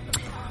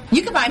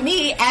 You can find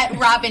me at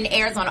Robin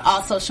Ayers on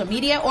all social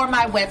media or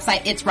my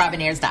website,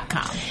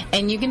 itsrobinayers.com.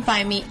 And you can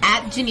find me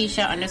at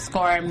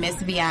Janisha_Miss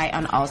VI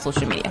on all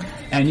social media.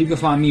 And you can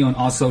find me on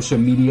all social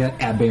media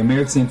at Bay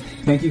American.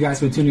 Thank you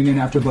guys for tuning in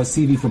AfterBuzz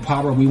TV for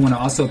Power. We want to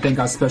also thank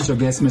our special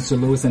guest, Mr.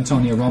 Luis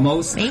Antonio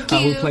Ramos, who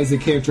plays the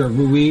character of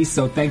Ruiz.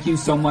 So thank you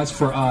so much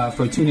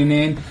for tuning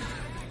in.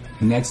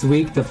 Next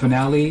week, the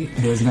finale,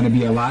 there's going to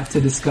be a lot to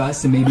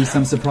discuss and maybe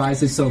some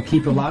surprises. So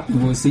keep it locked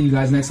and we'll see you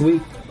guys next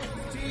week.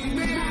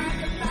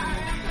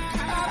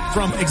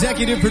 From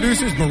executive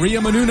producers Maria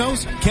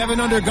Menounos, Kevin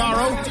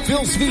Undergaro, Phil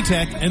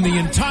Svitek, and the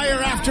entire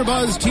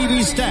AfterBuzz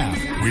TV staff,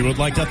 we would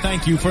like to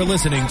thank you for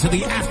listening to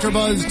the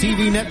AfterBuzz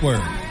TV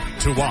network.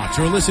 To watch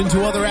or listen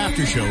to other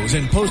after shows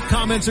and post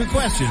comments or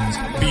questions,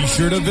 be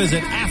sure to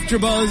visit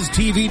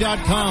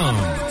AfterBuzzTV.com.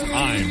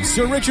 I'm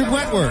Sir Richard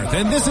Wentworth,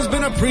 and this has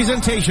been a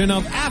presentation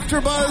of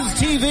AfterBuzz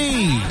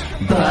TV.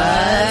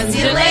 Buzz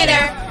you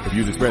later. The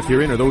views expressed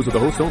herein are those of the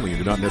hosts only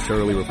and do not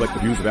necessarily reflect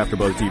the views of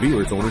AfterBuzz TV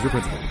or its owners or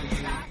principals.